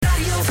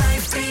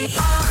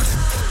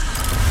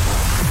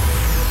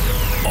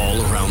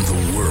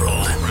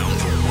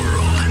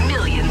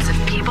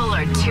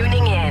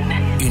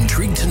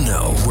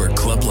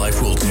club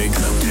life will take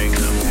them.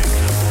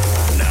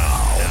 Now,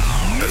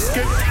 let's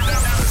get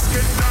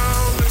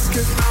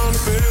down to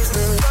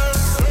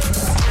business.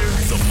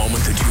 The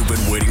moment that you've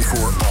been waiting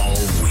for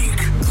all week.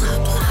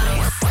 Club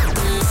life.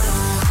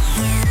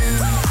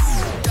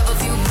 Double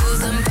few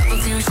booze and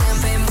double few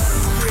champagne.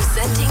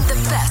 Presenting the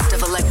best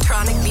of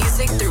electronic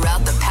music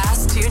throughout the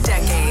past 2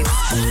 decades.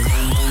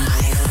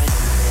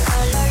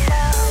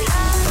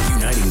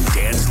 Uniting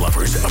dance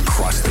lovers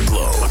across the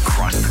globe.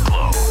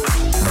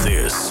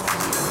 This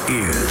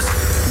is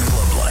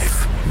Club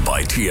Life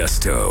by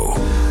Tiësto.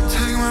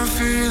 Take my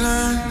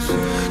feelings,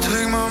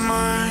 take my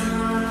mind.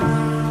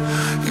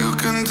 You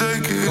can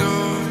take it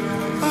all.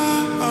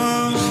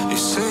 You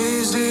say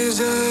it's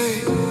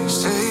easy,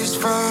 say it's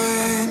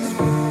fine.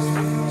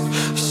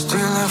 Still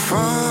I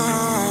fall.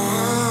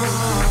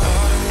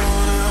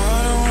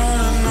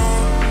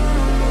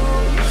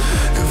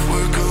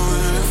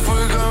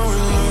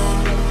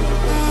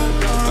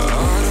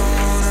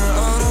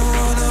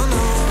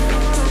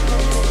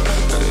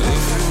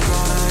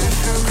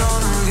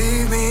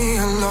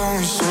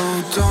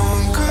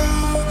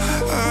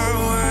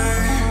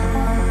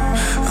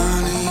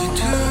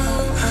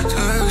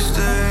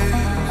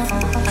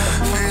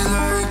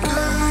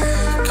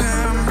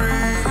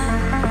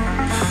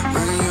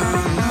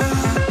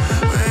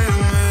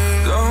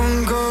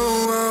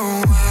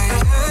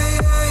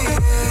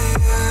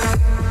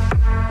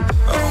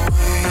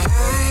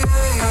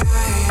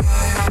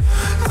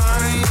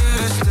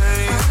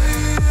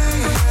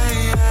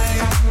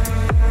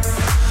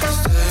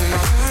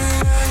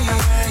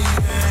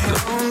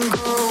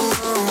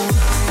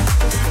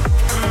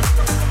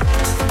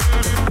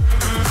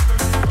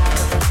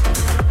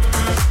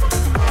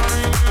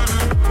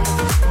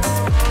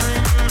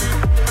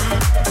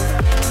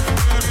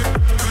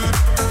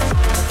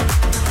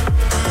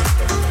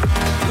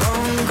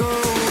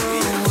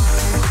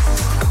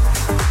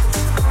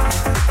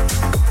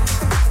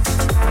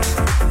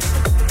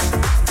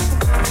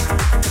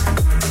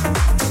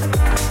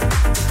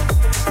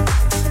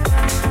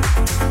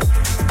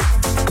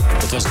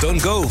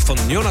 Go van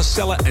Jona,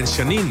 Selle en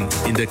Chanin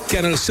in de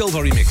Keanu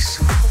Silva remix.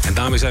 En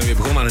daarmee zijn we weer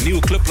begonnen aan een nieuwe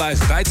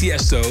clublive bij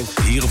Tiësto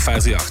hier op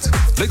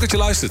 538. Leuk dat je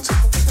luistert. We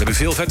hebben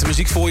veel vette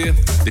muziek voor je.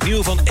 De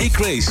nieuwe van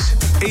ACRAZE,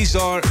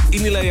 Aazar,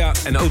 ILIRA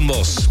en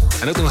Öwnboss.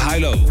 En ook nog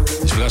high-low.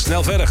 Dus we gaan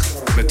snel verder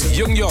met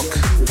jACQ.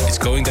 It's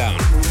going down.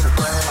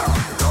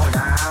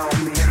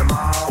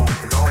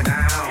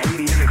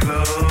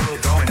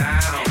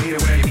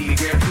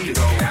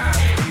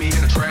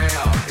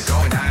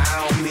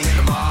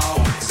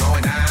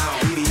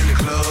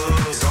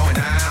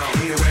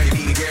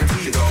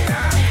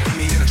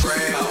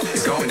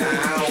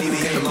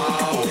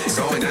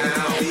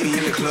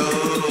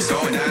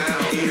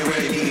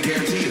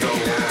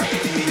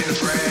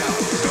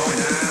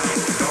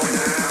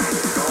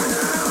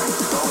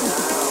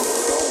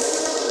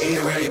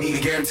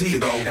 Guarantee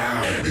to go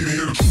down.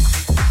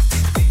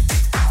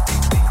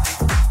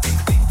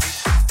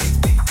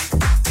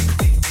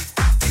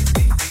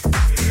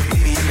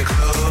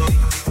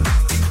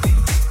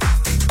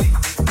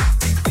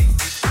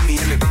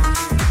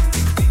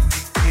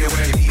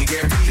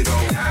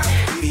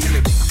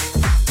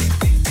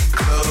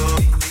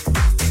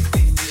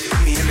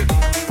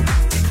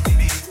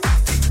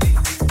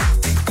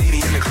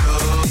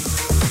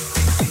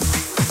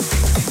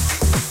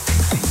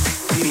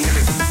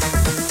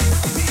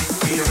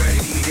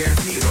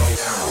 Guarantee to go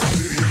down.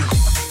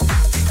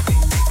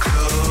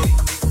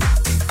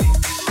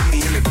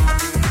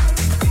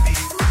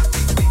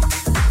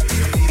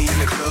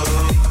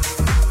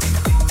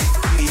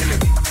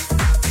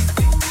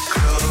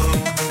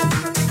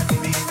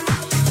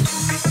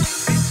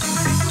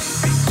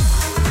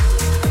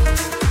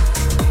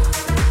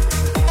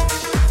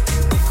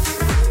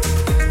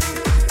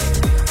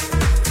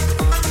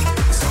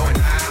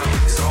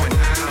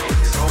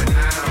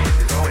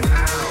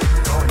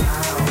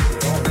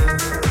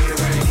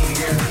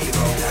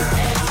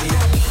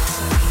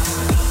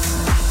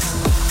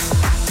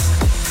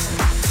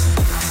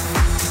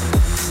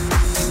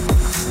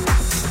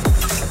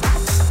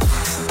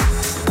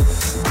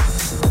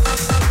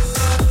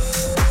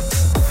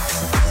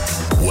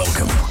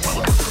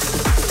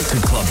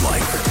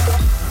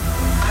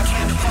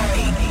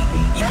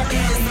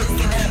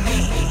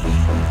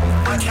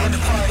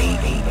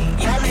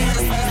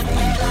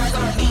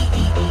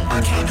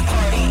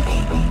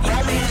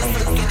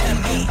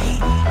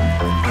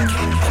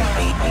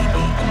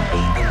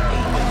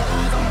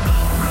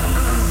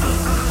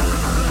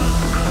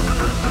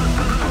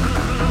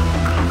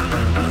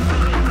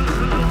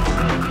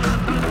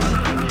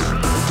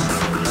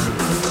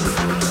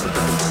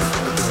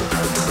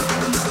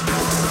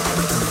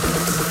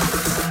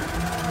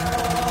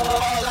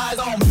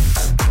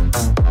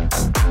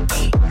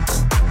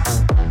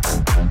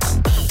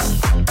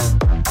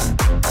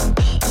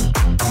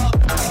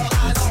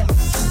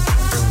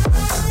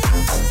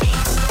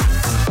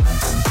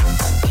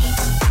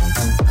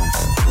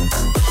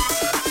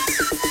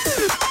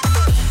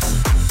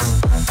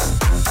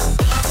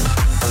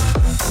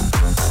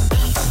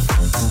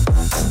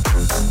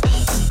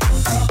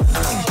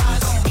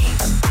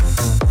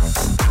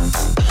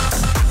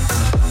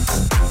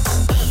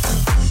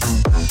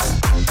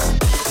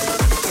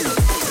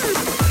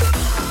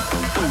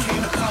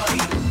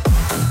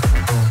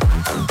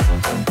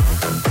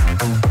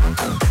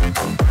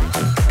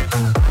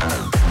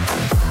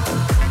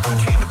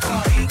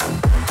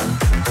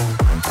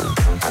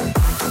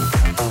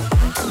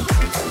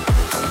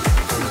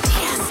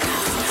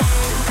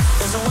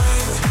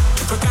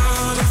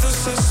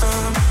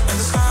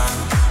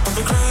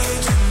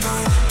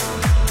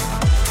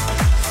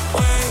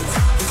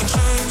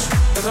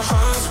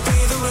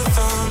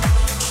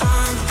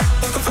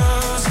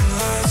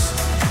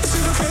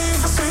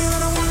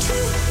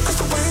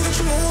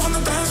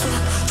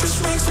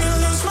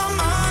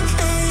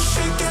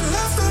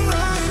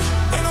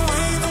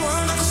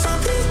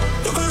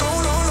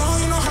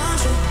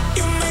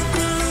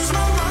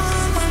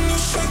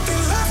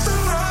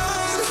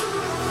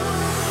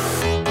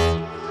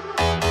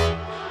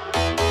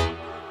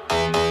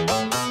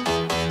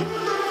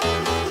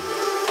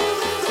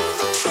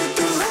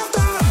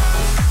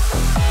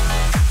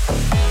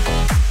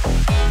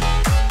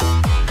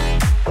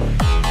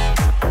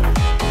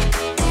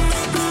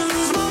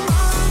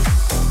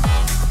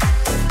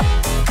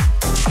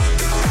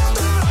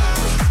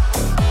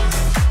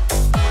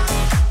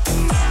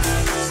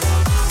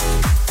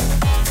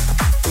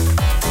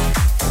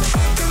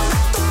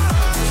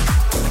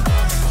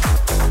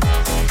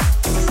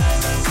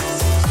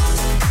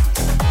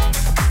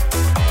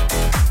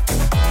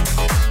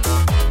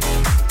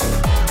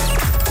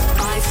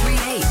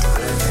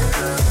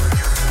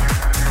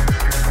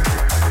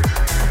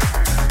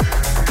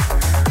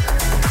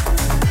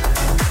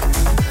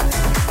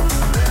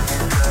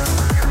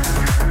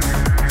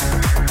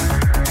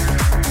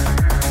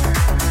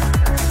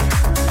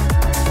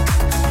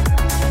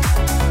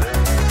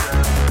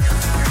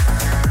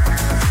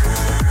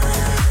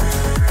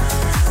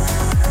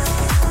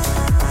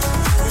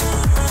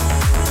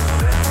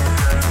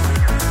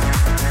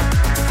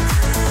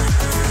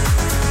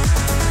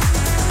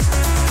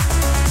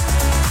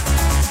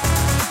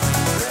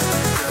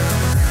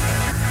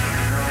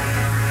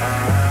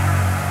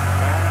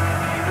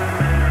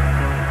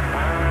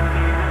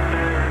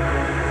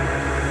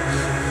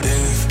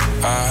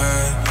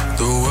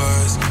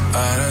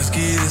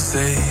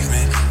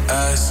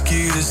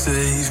 you to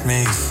save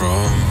me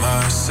from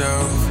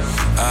myself.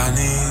 I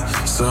need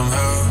some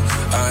help.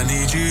 I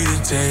need you to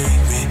take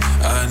me.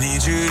 I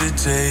need you to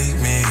take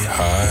me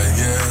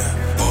higher.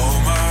 All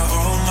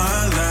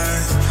my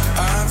life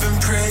I've been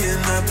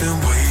praying, I've been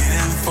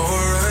waiting for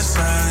a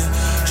sign.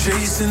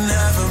 Chasing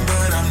heaven,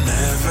 but I'm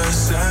never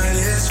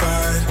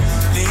satisfied.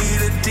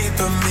 Need a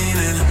deeper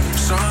meaning,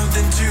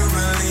 something to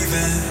believe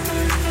in.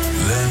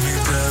 Let me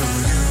tell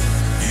you,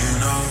 you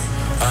know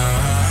I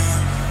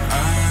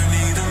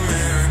need a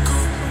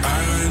miracle.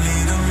 I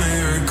need a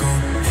miracle.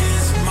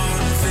 It's more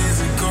than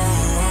physical.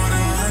 What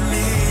I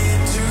need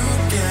to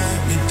get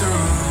me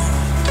through.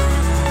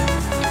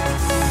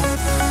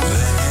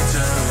 Let me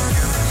tell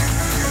you.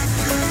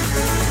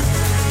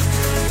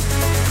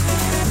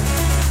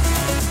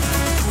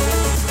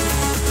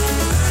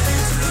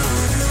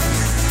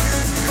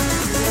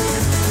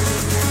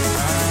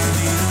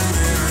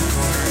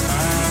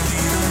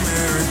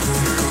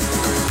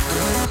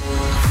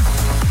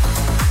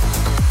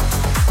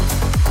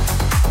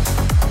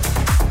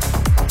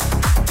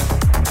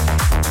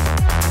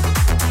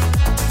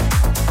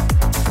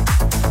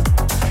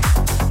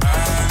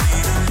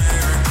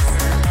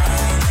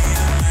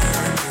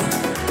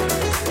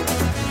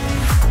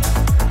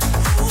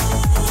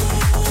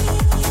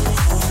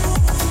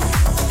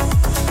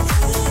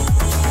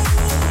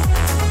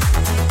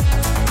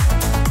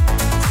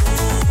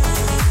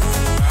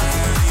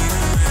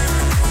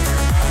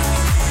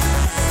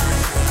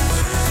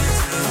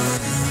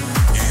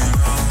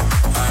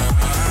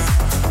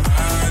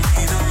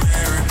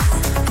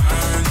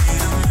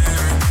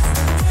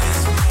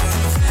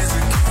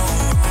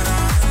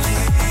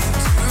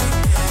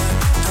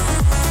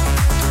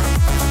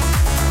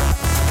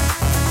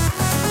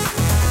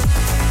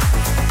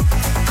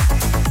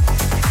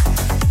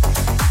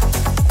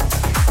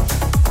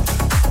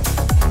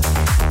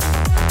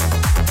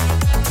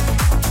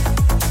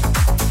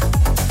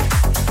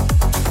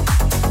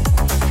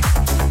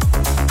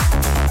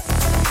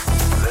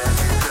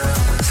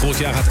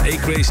 jaar had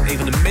ACRAZE een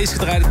van de meest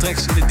gedraaide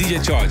tracks in de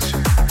DJ-charts.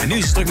 En nu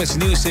is hij terug met zijn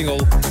nieuwe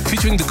single,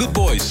 featuring the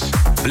GOODBOYS,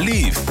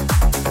 Believe.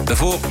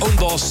 Daarvoor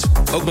Öwnboss,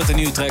 ook met een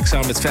nieuwe track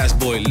samen met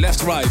Fastboy,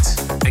 Left Right.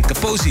 En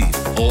Capozzi,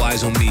 All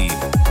Eyes on Me.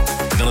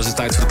 En dan is het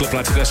tijd voor de Club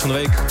Live Request van de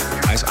week.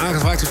 Hij is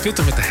aangevraagd op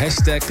Twitter met de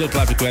hashtag Club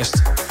Live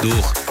Request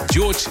door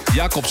George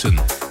Jacobsen.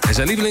 En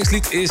zijn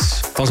lievelingslied is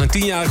van zijn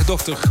 10-jarige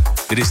dochter.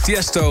 Dit is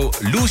Tiësto,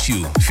 Lose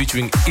You,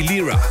 featuring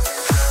ILIRA.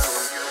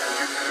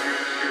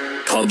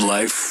 Club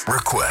Life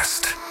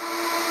Request.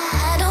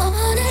 I don't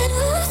wanna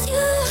lose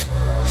you,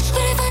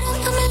 but if I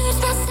don't, I'ma lose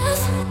myself.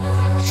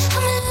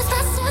 I'ma lose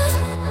myself.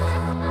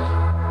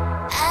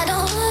 I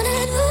don't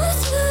wanna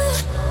lose you,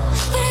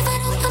 but if I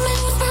don't, I'ma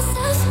lose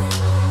myself.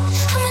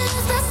 I'ma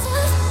lose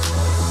myself.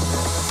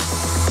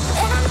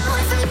 And I know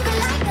if I leave it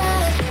like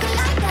that,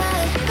 like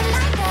that,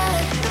 like that,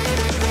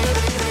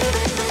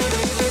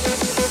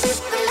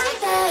 like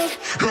that.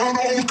 Yeah, I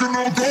know we can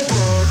never go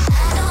back.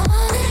 I don't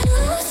wanna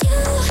lose you,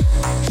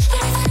 but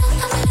if I don't,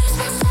 I'ma lose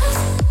myself.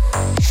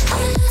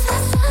 I'ma lose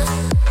myself.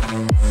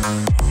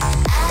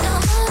 I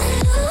don't wanna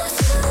lose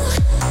you,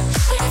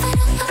 but if I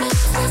don't, I'ma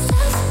lose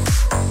myself.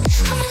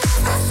 I'ma lose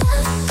myself.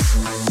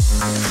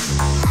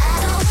 I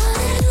don't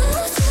wanna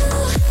lose you,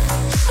 but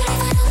if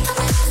I don't,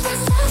 I'ma lose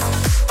myself.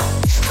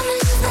 I'ma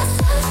lose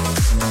myself.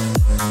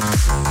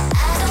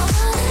 I don't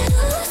wanna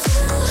lose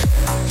you,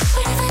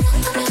 but if I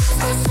don't, I'ma lose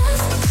myself.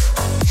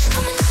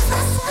 I'ma lose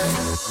myself.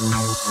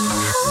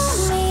 Hold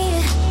me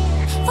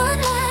one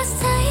last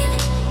time.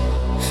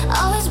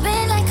 Always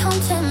been like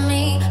home to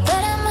me,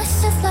 but I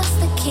must have lost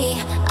the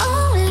key.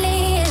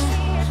 Only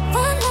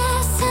one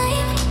last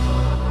time.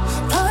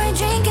 Pour a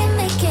drink and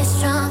make it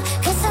strong,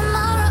 'cause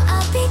tomorrow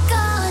I'll be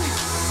gone.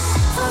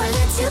 Before I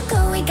let you go,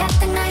 we got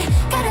the night.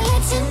 Gotta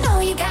let you know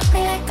you got me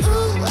like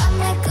ooh, I'm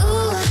like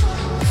ooh.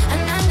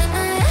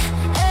 Na-na-na,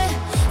 eh.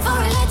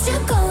 Before I let you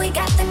go, we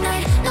got the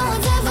night. No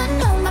one's ever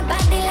known my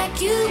body like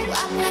you.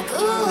 I'm like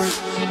ooh.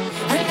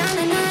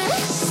 Na-na-na,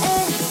 eh.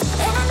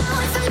 And I know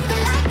if I leave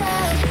it like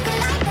that,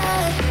 like that,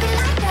 like that,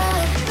 like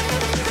that.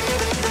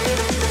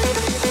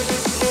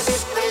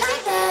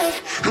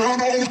 Yeah, I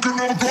know we can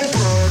never go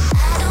back.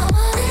 I don't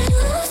wanna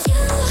lose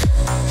you,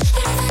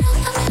 but if I don't,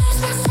 I'ma lose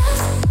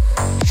myself.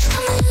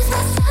 I'ma lose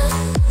myself.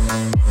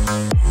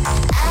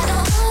 I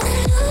don't wanna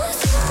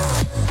lose you,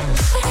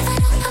 but if I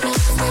don't, I'ma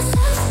lose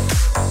myself.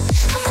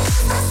 I'ma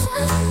lose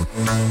myself.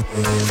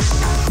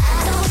 I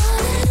don't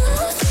wanna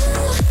lose you,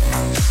 but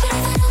if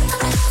I don't,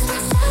 I'ma lose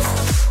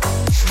myself.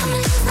 I'ma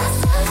lose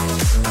myself.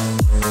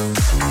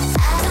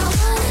 I don't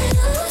wanna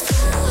lose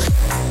you, but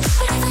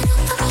if I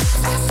don't, I'ma lose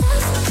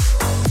myself.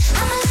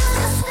 I'ma lose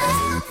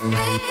myself,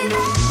 baby.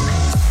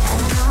 I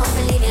don't know if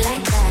I leave it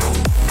like that,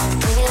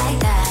 leave it like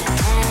that.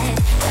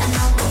 Yeah, I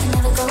know we can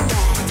never go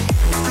back.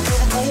 I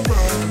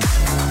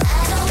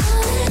don't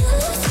wanna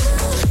lose you,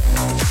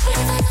 but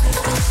if I don't,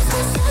 I'ma lose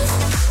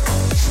myself.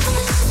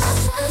 I'ma lose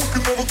myself. We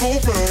can never go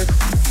back.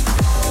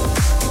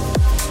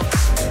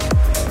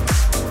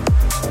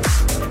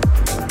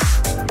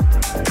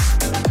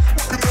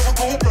 We can never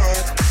go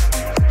back.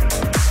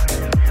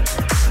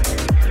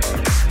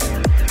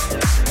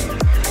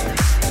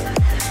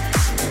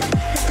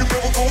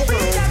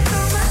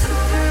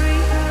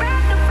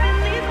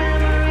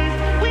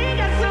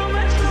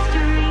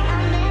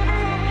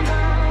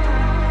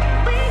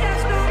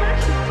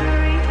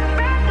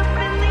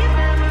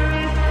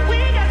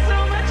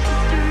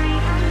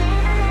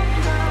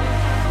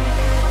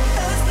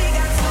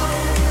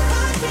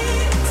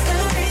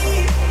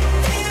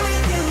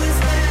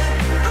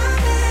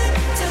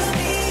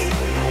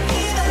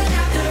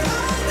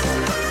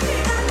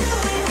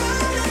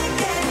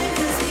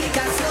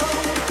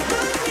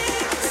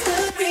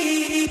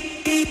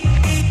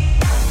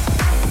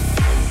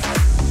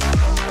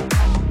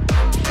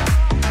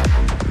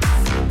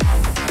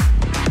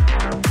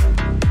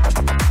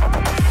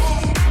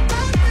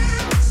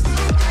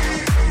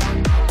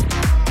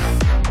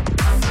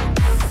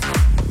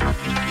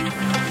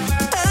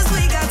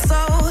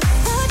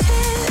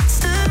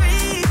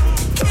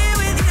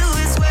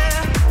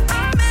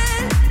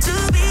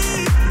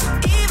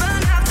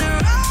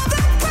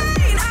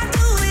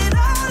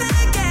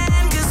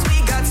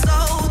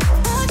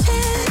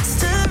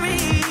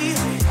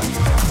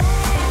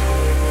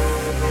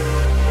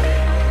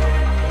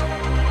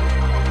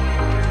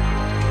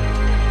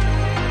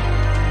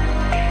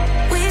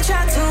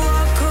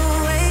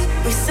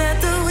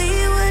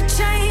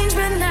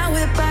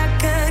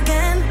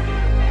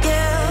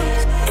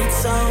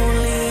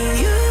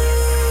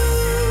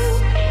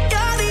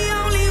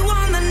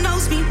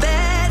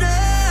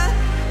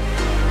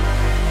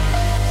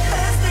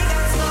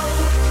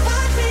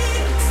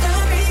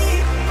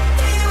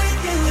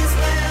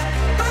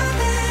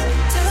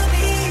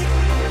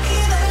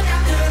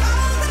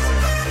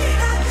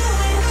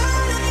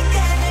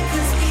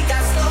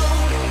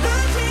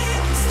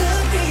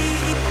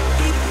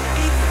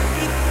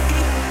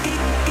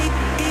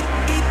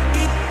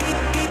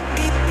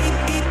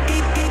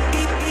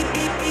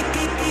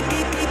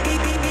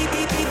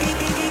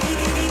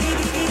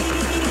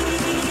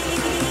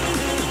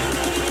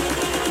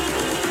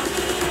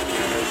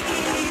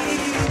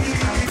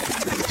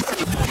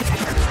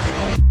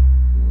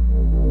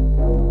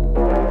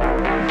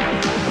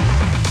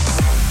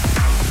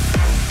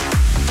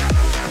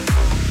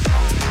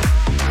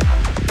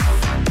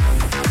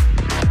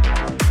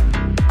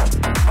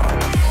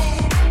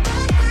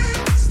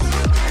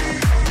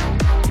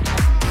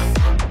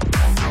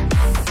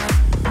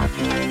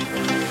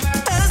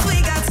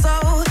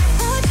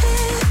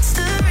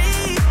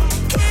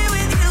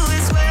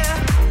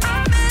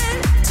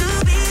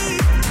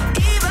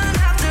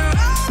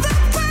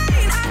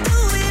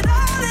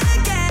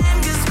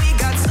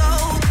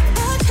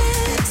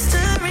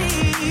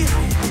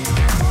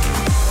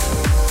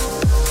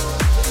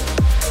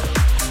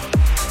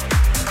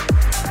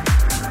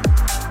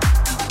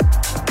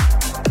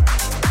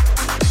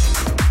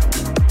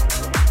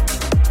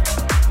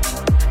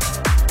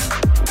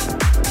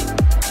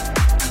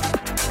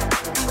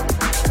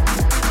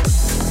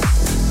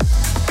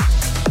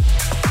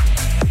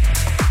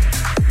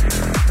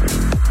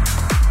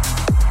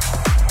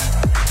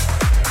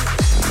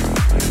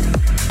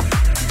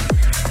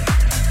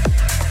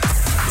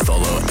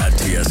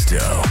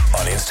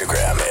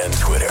 Instagram and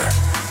Twitter.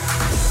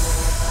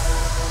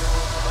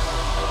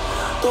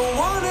 Don't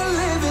wanna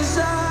live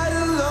inside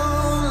a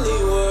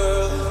lonely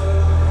world.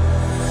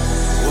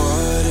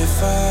 What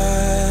if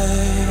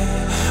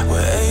I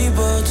were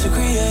able to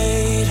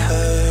create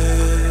her?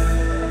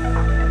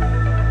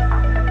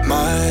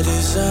 My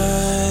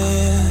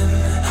design,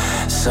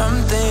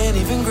 something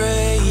even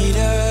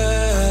greater.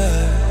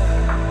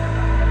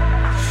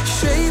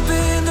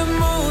 Shaping the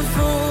mold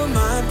for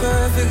my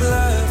perfect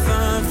life.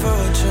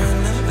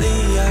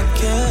 Unfortunately, I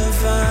can't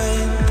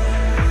find.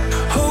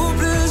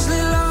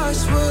 Hopelessly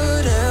lost,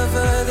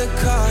 whatever the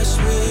cost.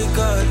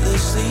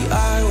 Regardlessly,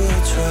 I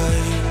will try.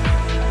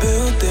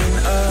 Building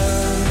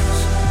us,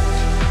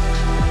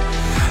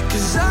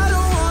 'cause I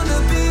don't wanna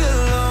be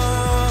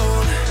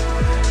alone.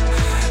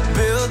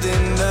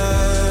 Building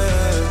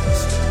us.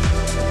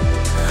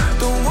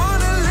 Don't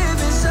wanna live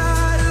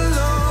inside a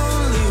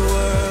lonely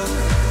world.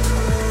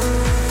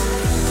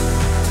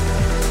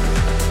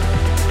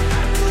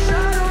 'Cause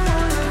I don't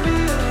wanna be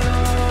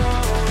alone.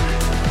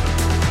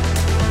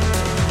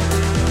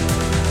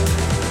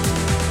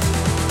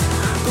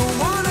 Don't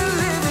wanna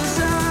live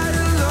inside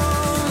a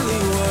lonely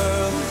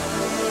world.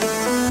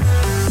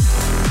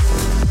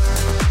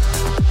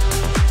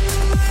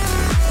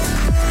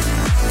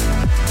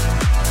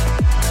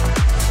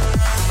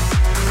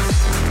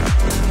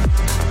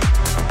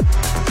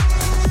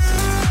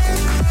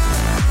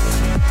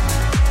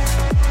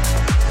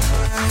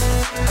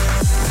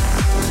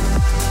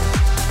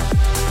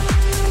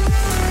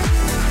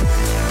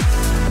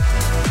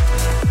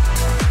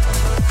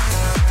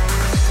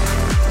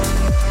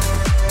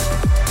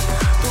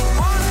 Don't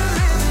wanna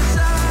live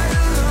inside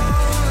a lonely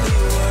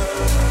world.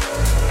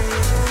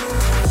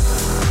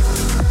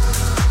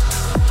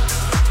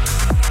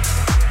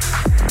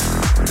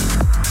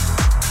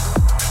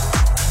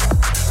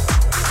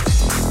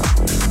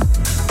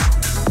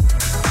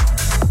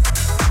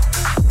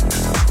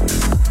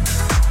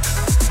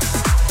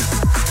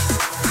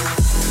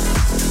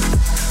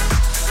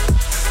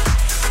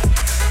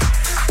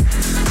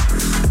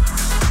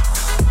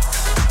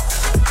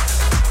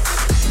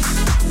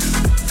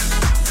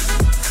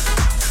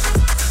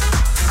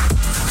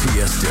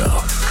 Tiësto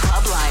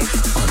Club Life.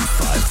 on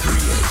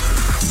 538.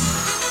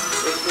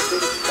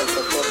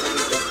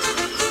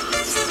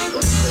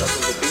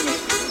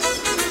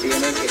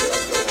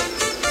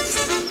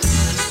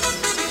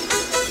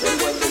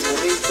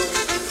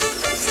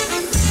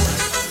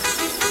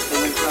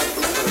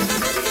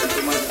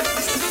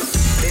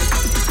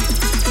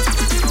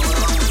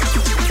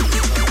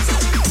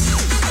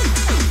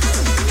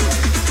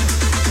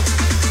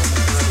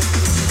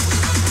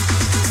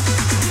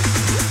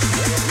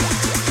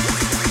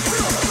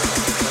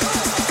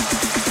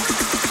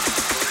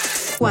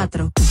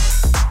 Cuatro.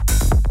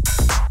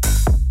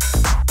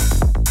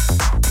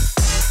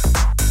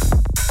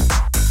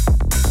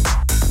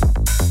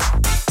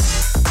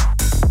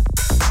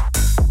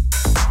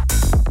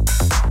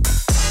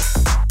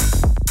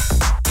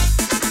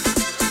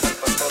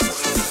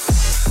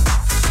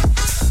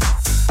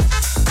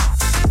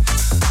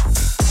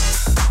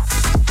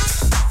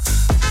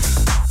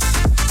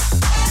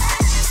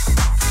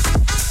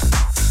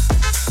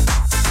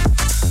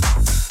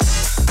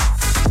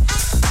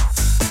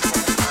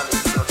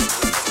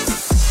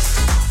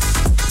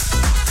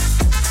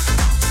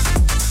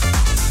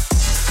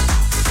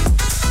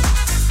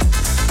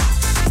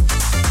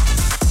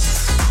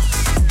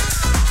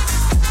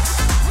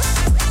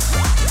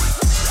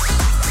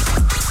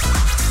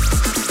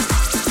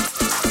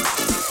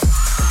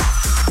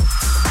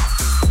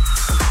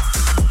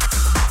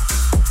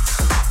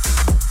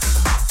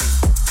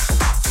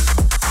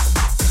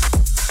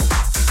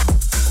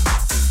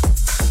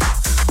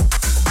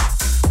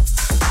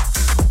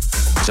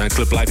 We zijn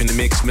Club Live in de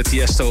mix met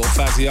Tiësto op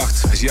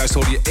 538. Juist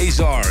hoorde je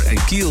Aazar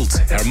en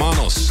KEELD,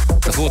 Hermanos.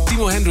 Daarvoor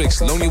Timmo, Hendriks,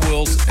 Lonely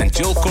World en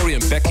Joel, Corry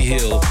en Becky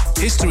Hill,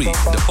 History,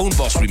 de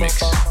Öwnboss remix.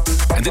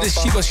 En dit is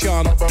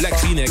Shiba, Black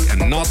V-neck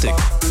en Nautik,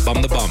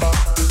 Bam de Bam.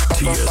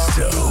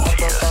 Tiësto.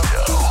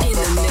 In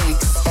the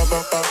mix.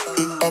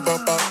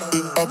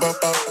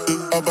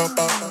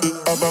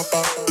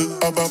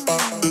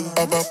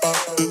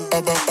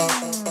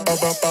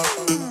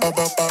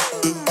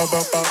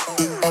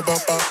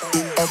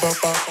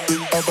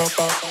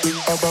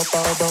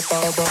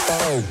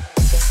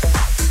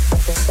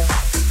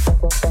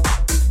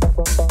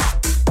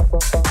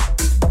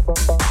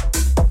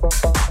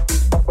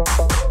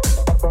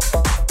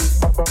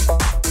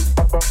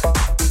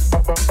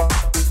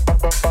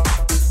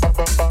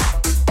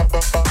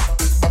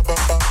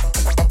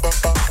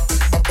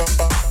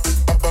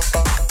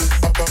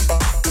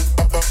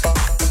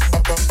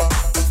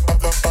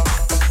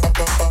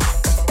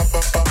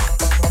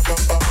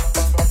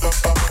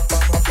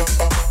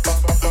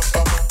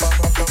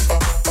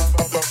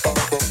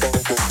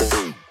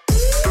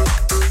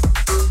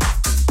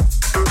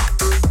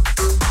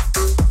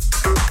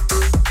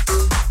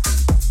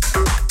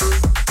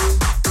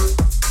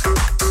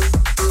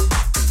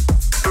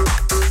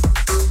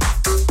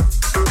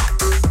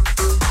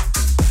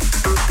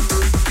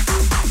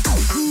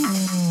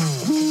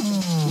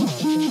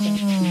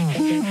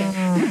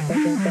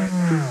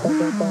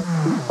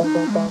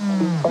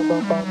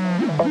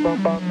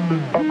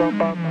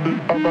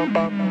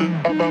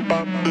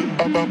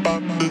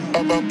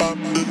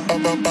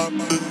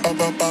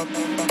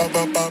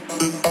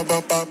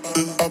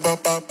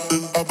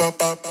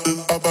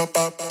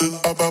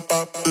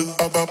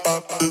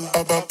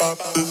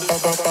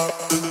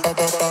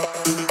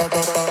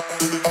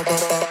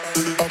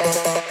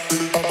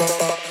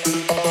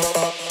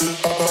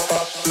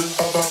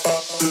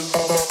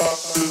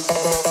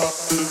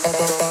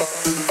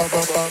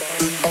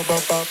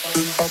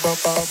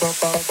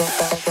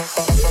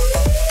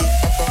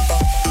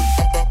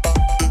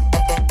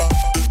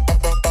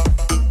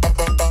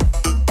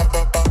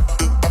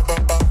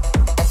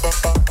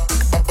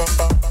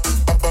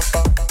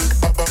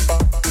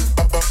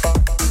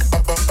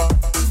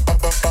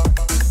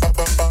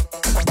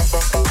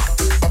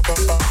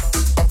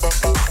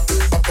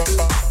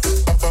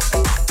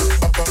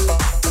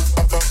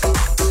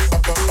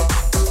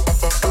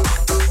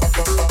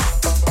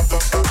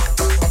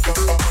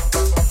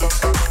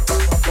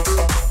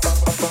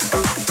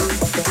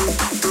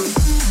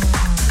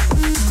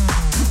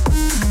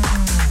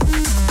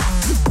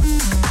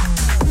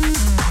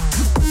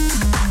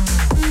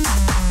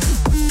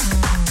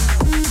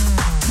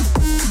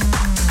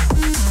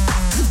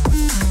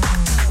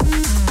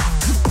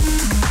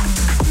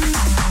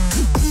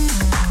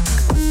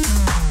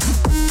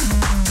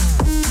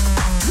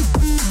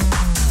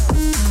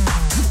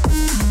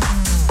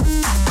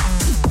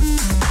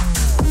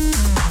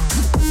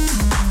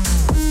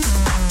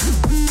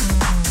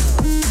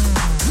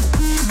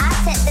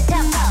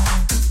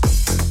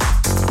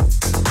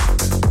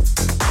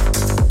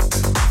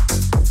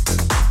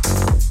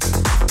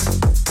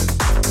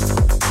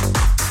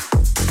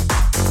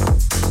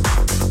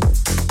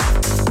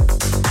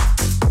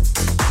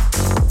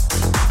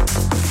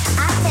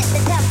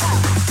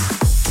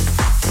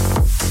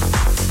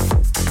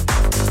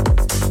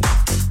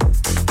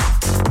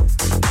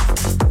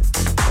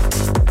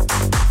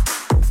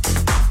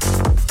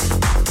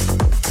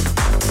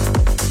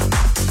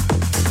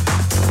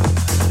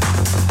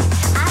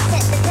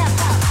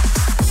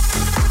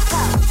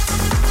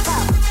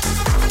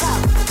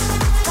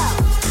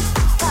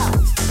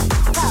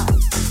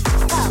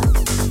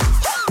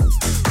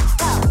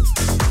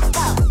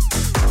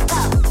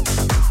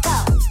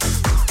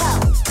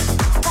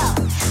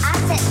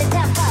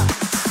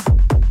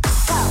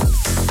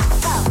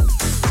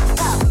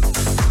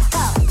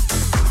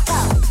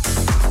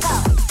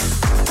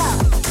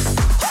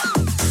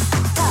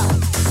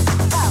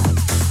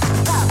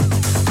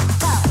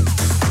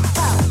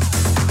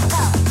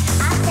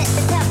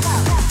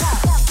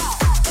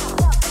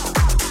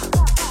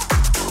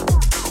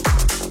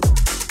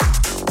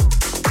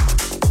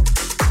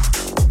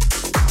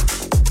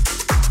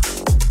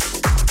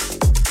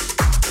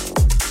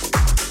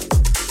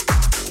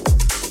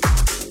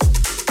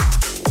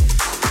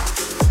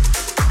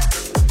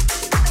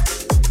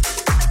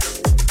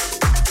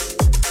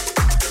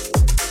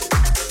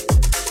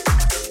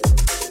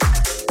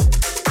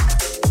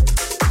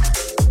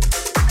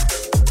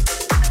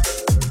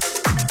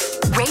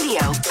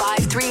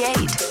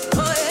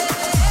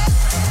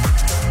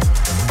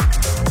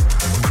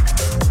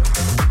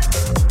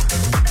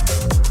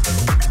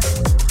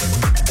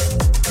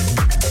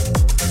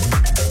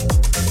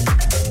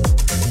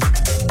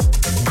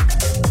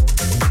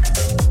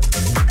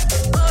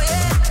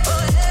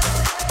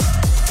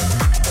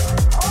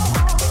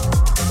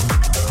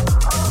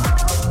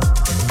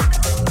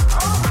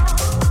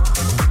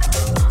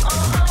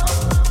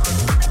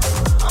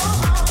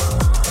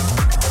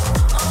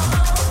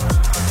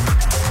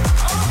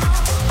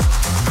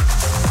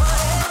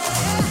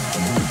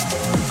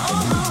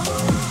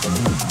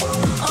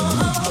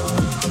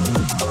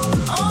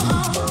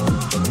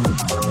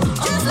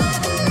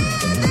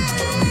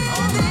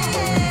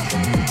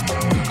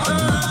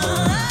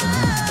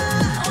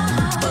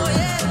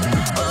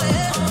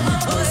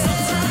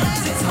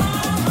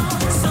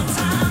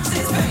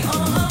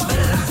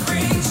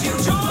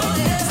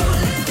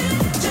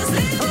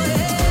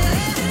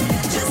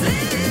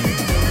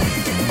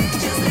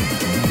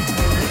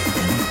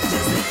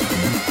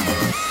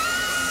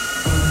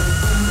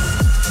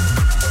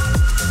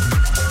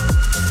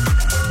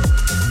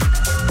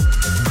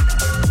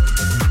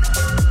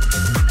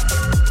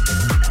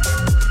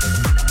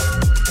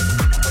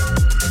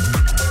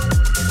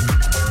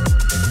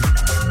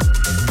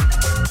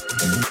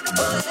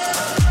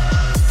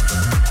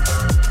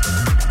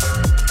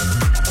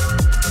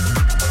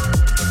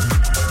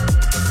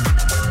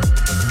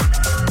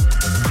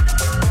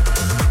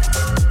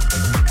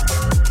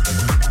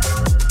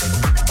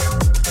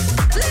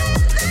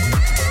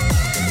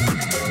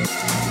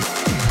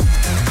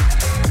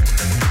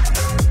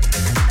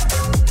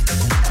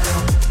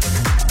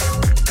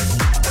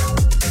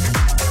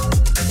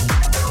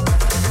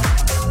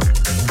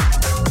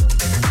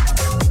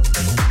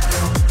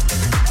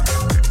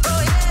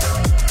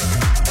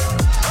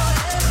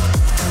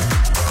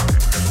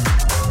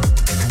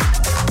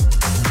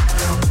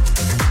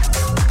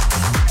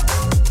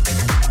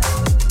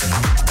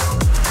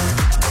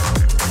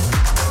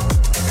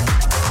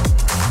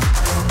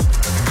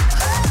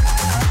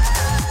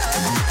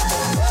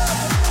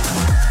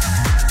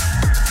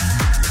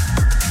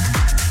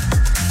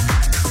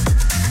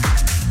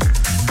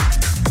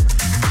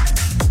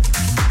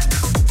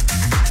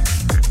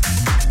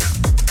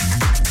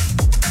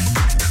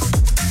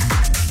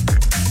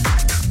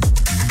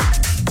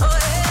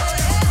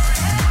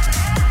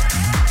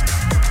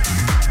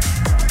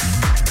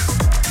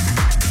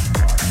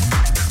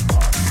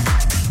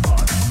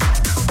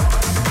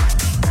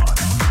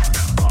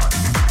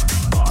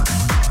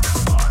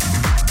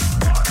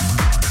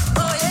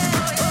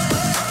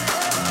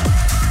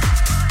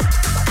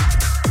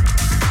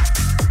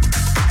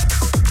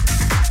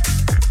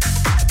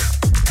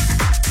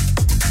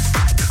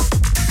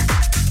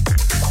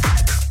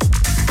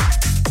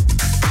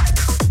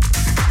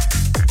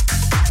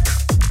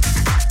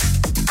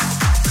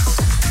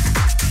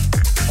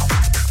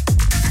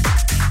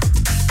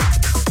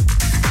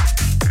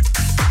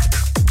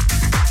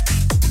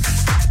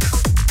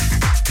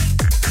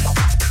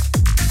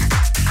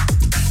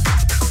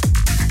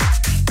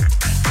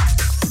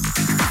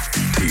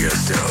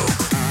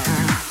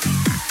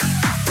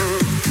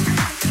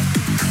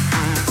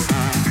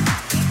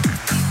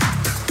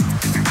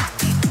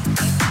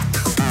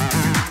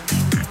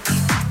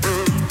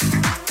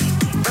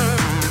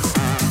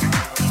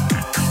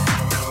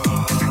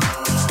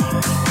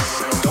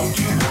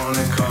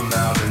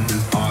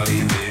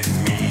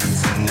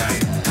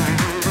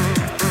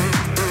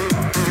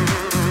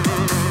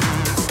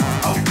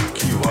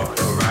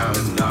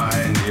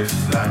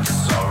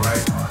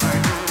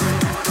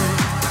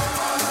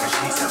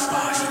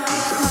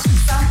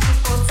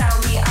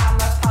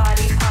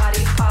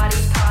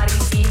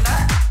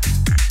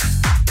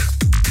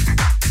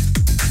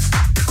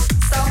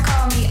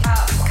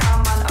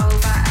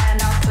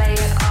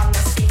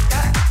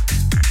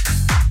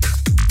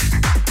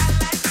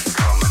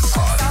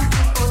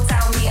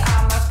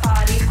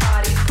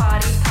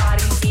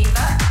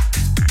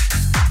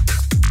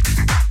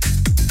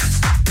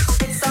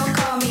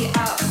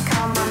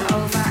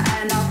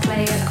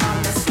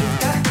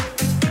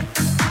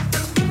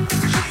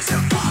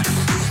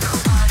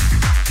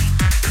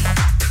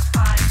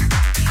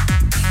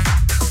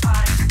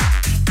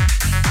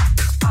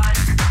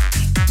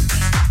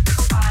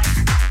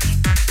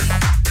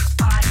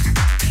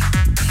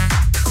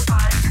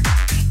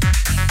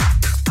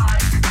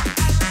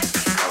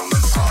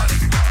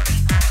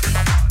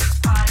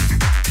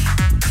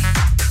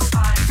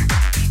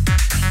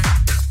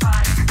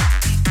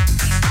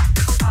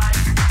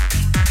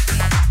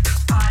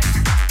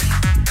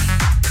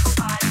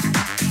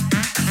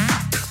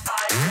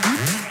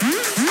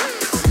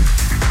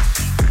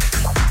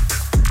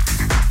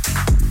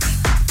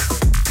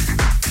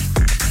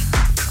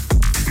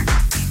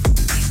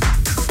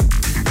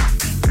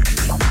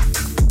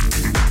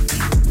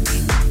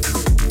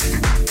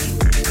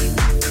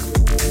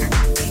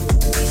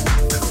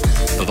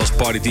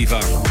 Party Diva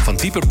van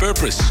Deeper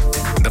Purpose.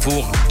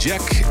 Daarvoor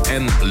Jack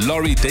en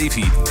Laurie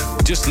Davie,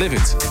 Just Live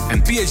It.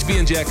 En PHB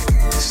en Jack,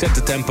 Set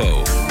the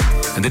Tempo.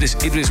 En dit is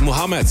Idris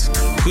Muhammad,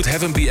 Could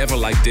Heaven Be Ever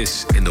Like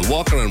This, in de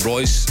Walker and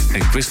Royce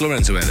en Chris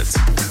Lorenzo edit.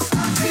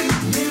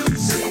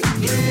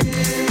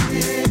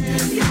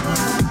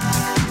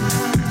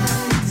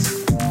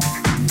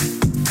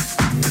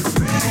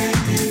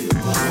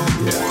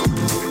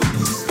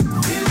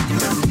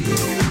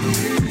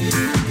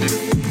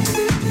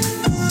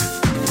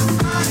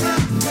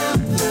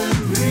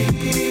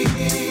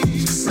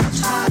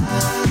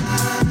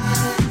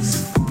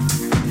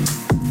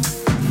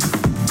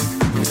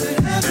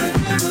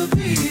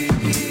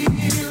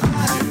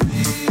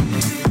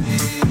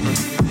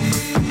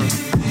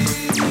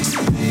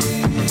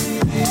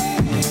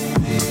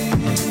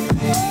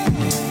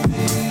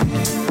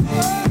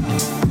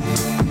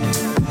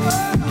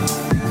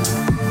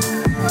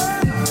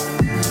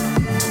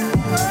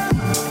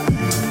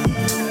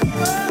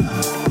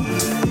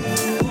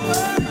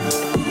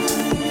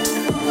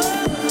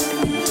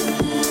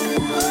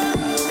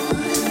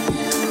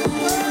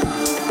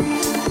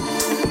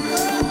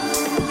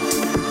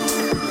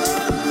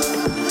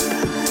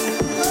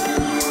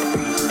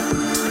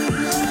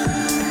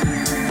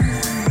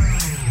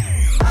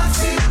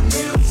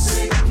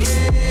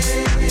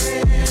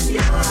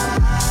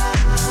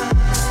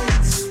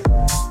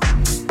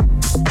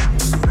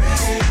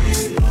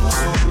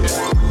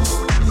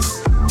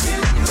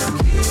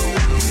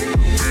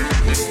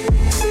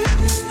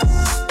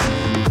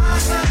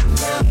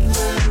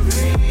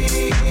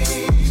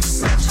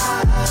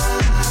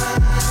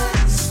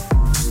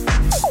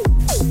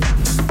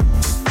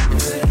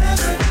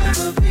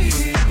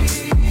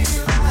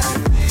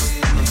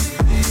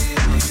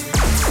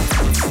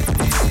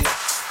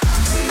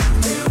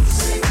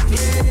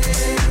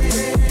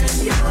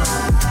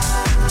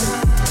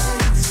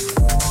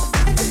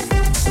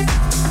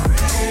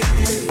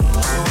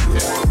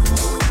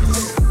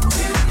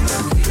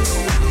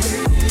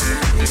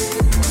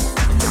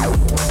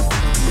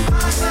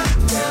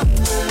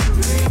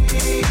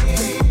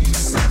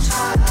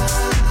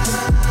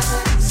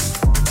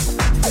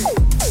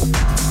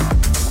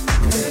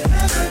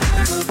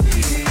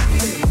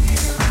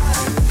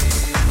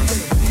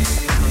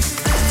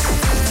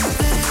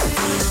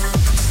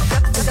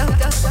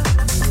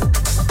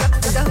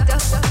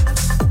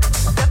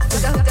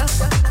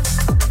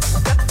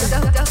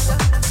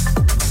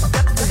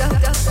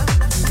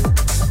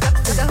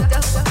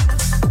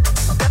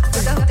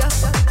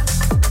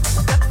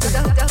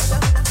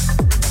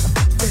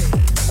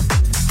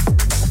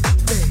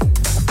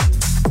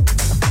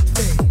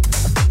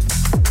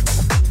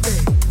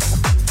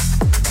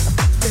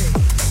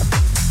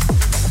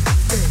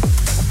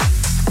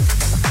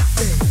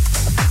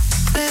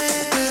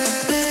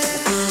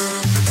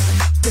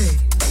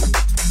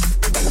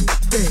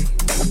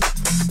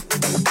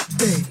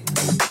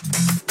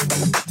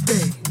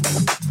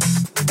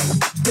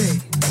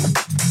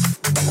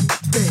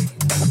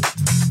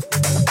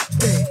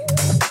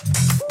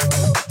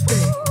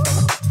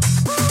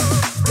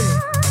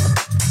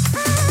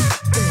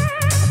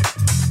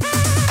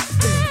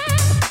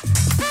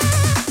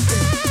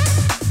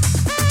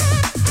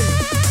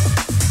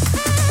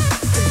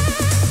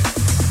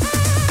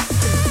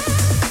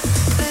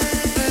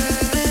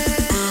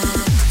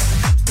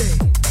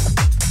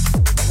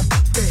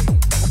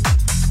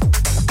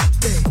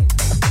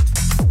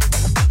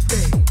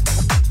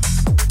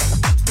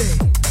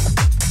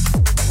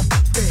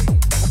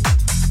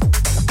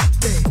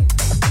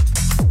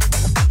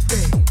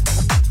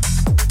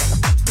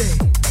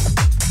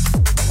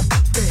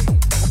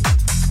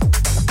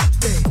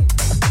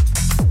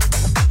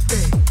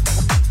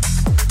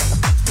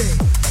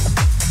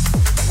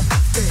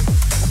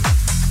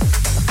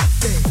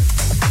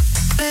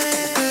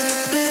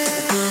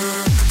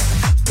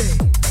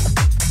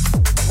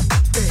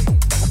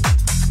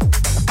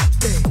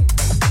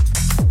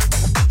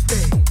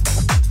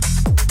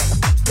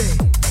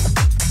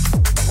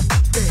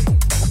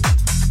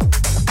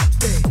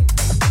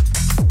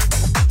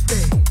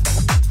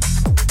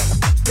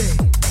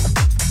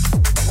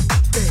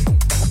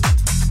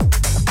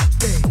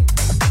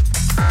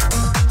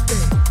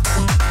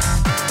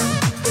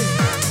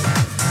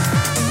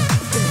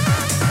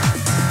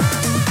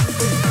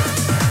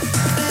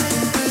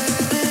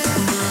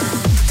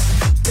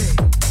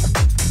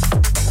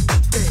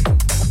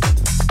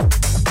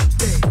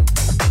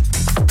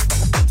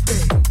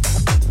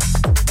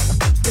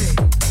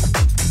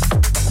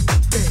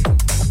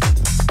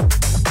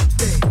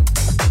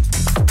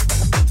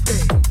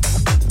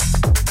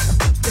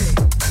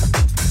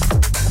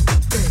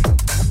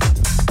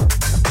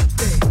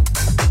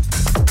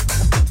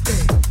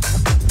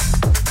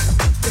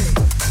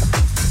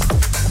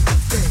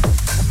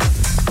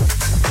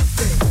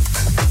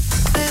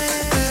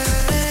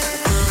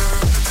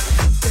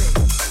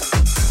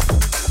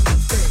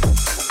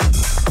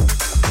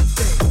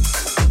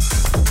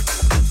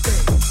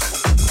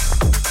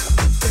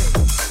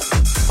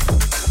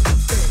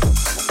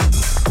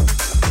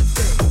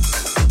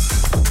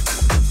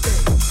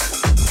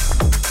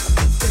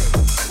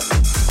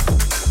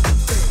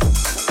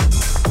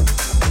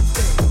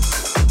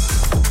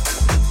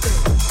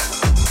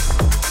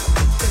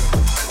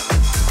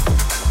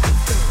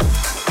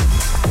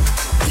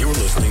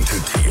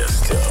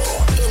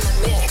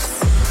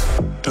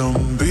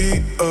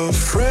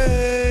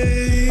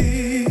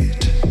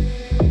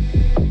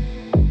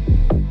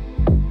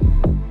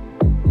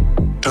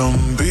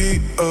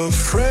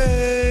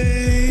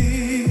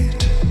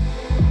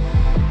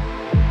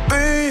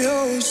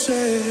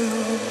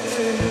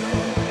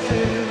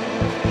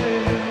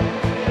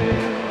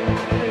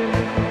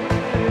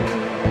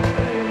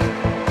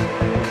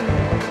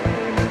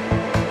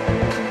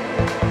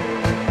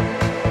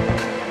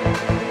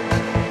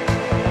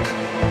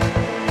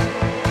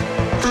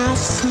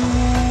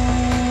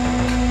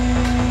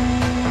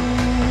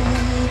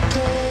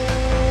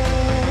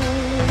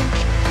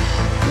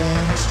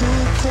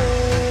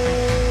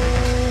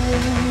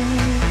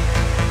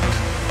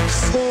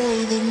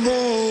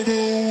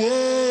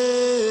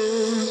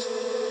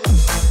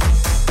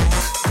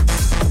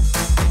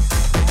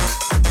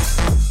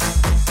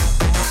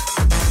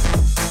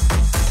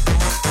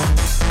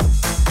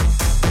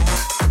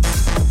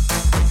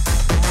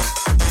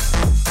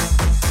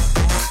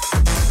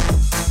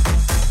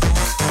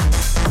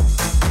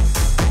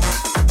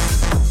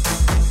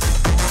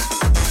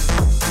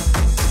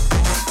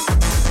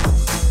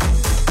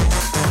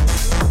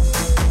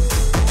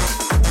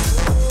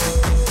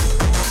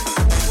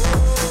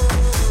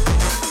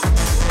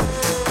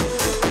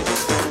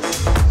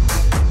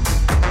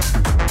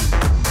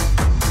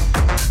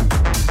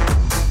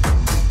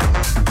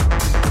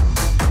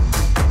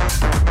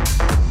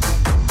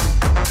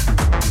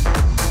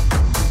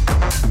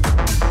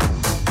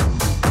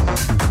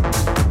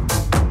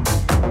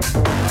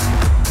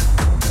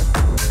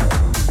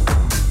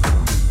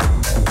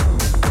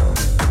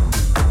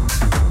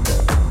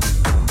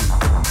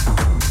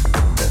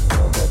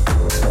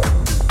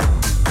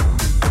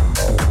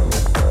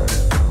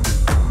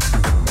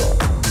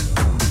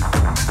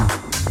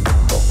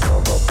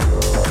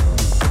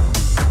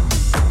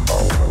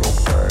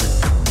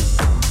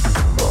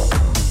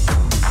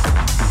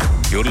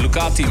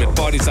 Met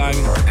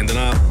Partytime. En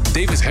daarna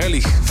Davis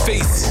Herlich,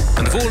 Faith.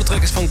 En de volgende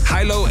track is van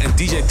Hilo en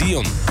DJ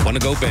Dion, Wanna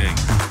Go Bang.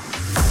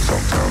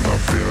 Sometimes I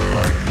feel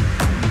like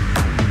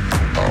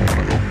I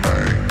wanna go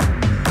bang.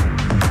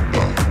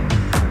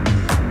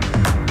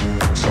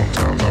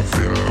 Sometimes I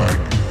feel like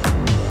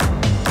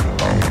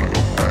I wanna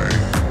go bang.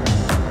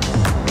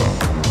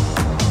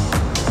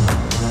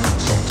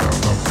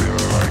 Sometimes I feel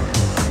like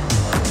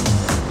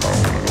I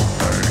wanna go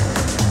bang.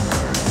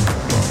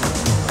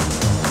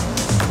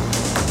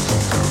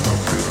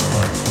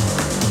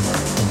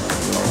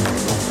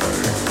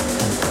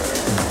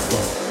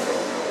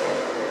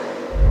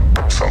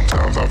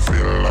 Sometimes I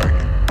feel like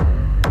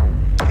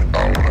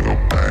I wanna go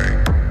bang.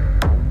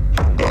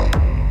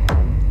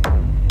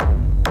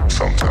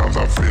 Sometimes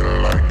I feel like I wanna go bang. Sometimes I feel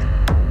like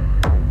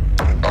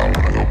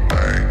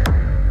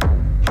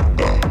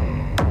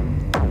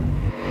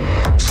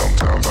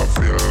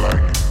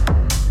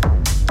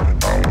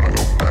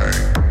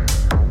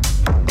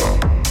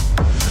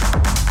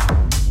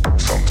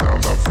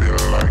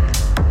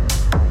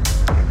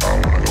I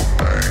wanna go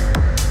bang.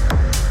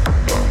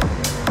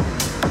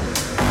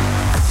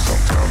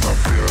 Sometimes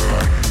I feel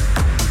like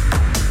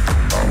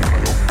I wanna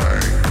go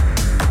bang.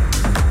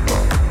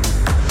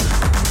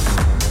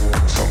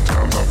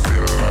 Sometimes I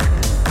feel like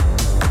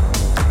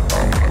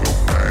I wanna go bang. Sometimes I feel like I wanna go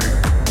bang.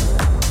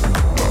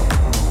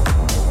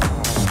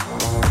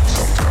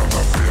 Sometimes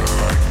I feel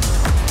like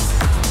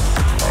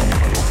I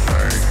wanna go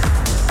bang.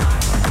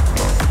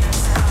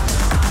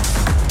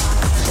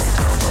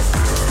 Sometimes I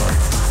feel like I wanna go bang. Sometimes I feel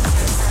like I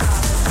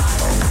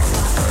wanna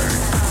go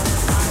bang.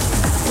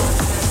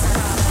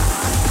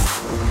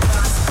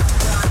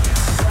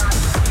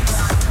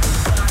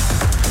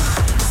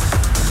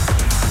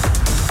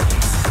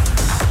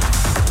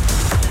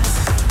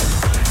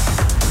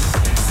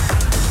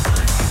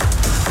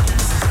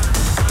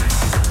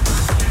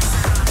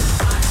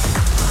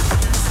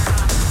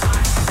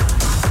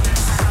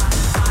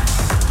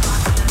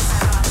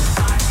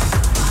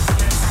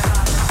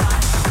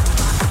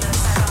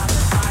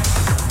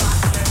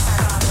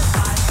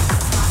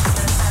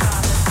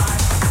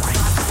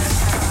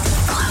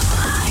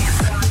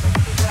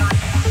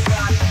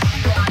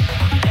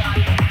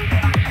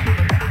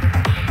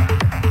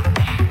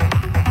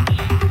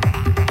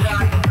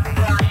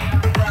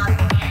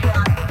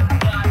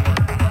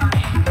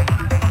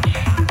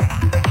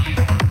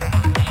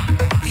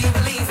 Do you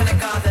believe in a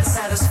God that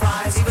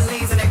satisfies? Do you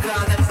believe in a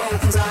God that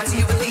opens eyes? Do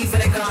you believe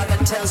in a God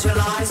that tells you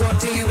lies? Or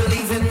do you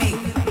believe in me?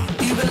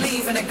 Do you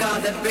believe in a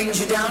God that brings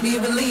you down? Do you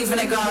believe in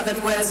a God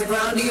that wears the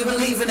ground? Do you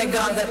believe in a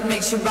God that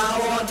makes you bow?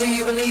 Or do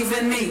you believe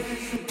in me?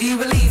 Do you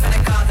believe in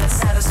a God that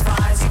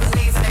satisfies? Do you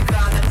believe in a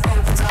God that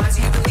opens eyes?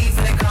 Do you believe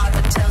in a God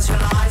that tells you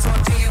lies? Or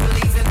do you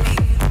believe in me?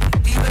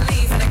 Do you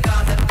believe in a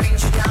God that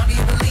brings you down? Do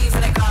you believe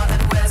in a God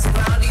that wears the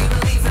ground? Do you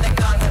believe in a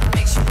God that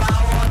makes you bow?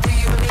 Or do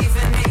you believe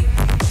in me? Do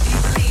you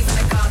believe in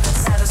a God that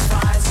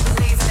satisfies? Do you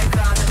believe in a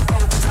God that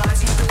opens eyes?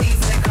 Do you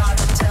believe in a God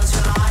that tells you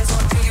lies?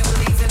 Or do you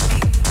believe in me?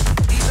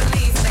 Do you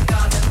believe in a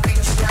God that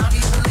brings you down? Do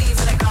you believe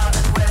in a God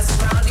that wears the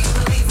ground? Do you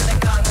believe in a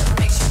God that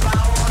makes you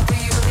bow? Or do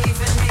you believe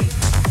in me?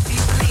 Do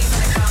you believe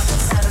in a God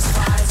that satisfies?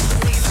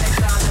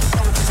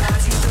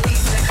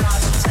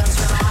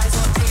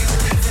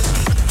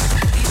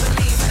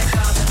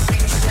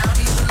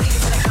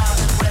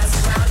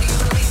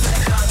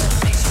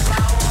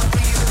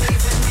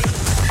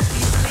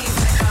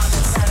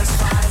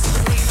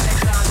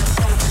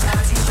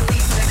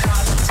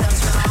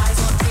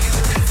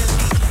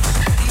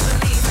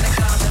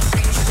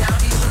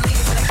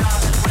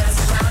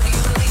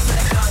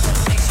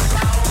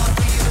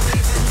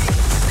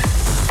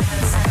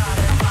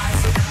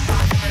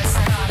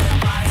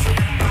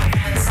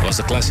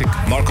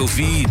 classic Marco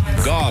V,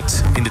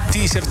 God, in de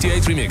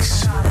T78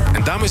 remix.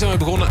 En daarmee zijn we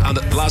begonnen aan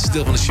het laatste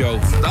deel van de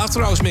show, de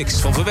After Hours mix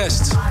van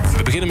Verwest.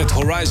 We beginnen met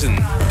Horizon,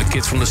 The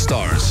Kid from the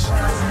Stars.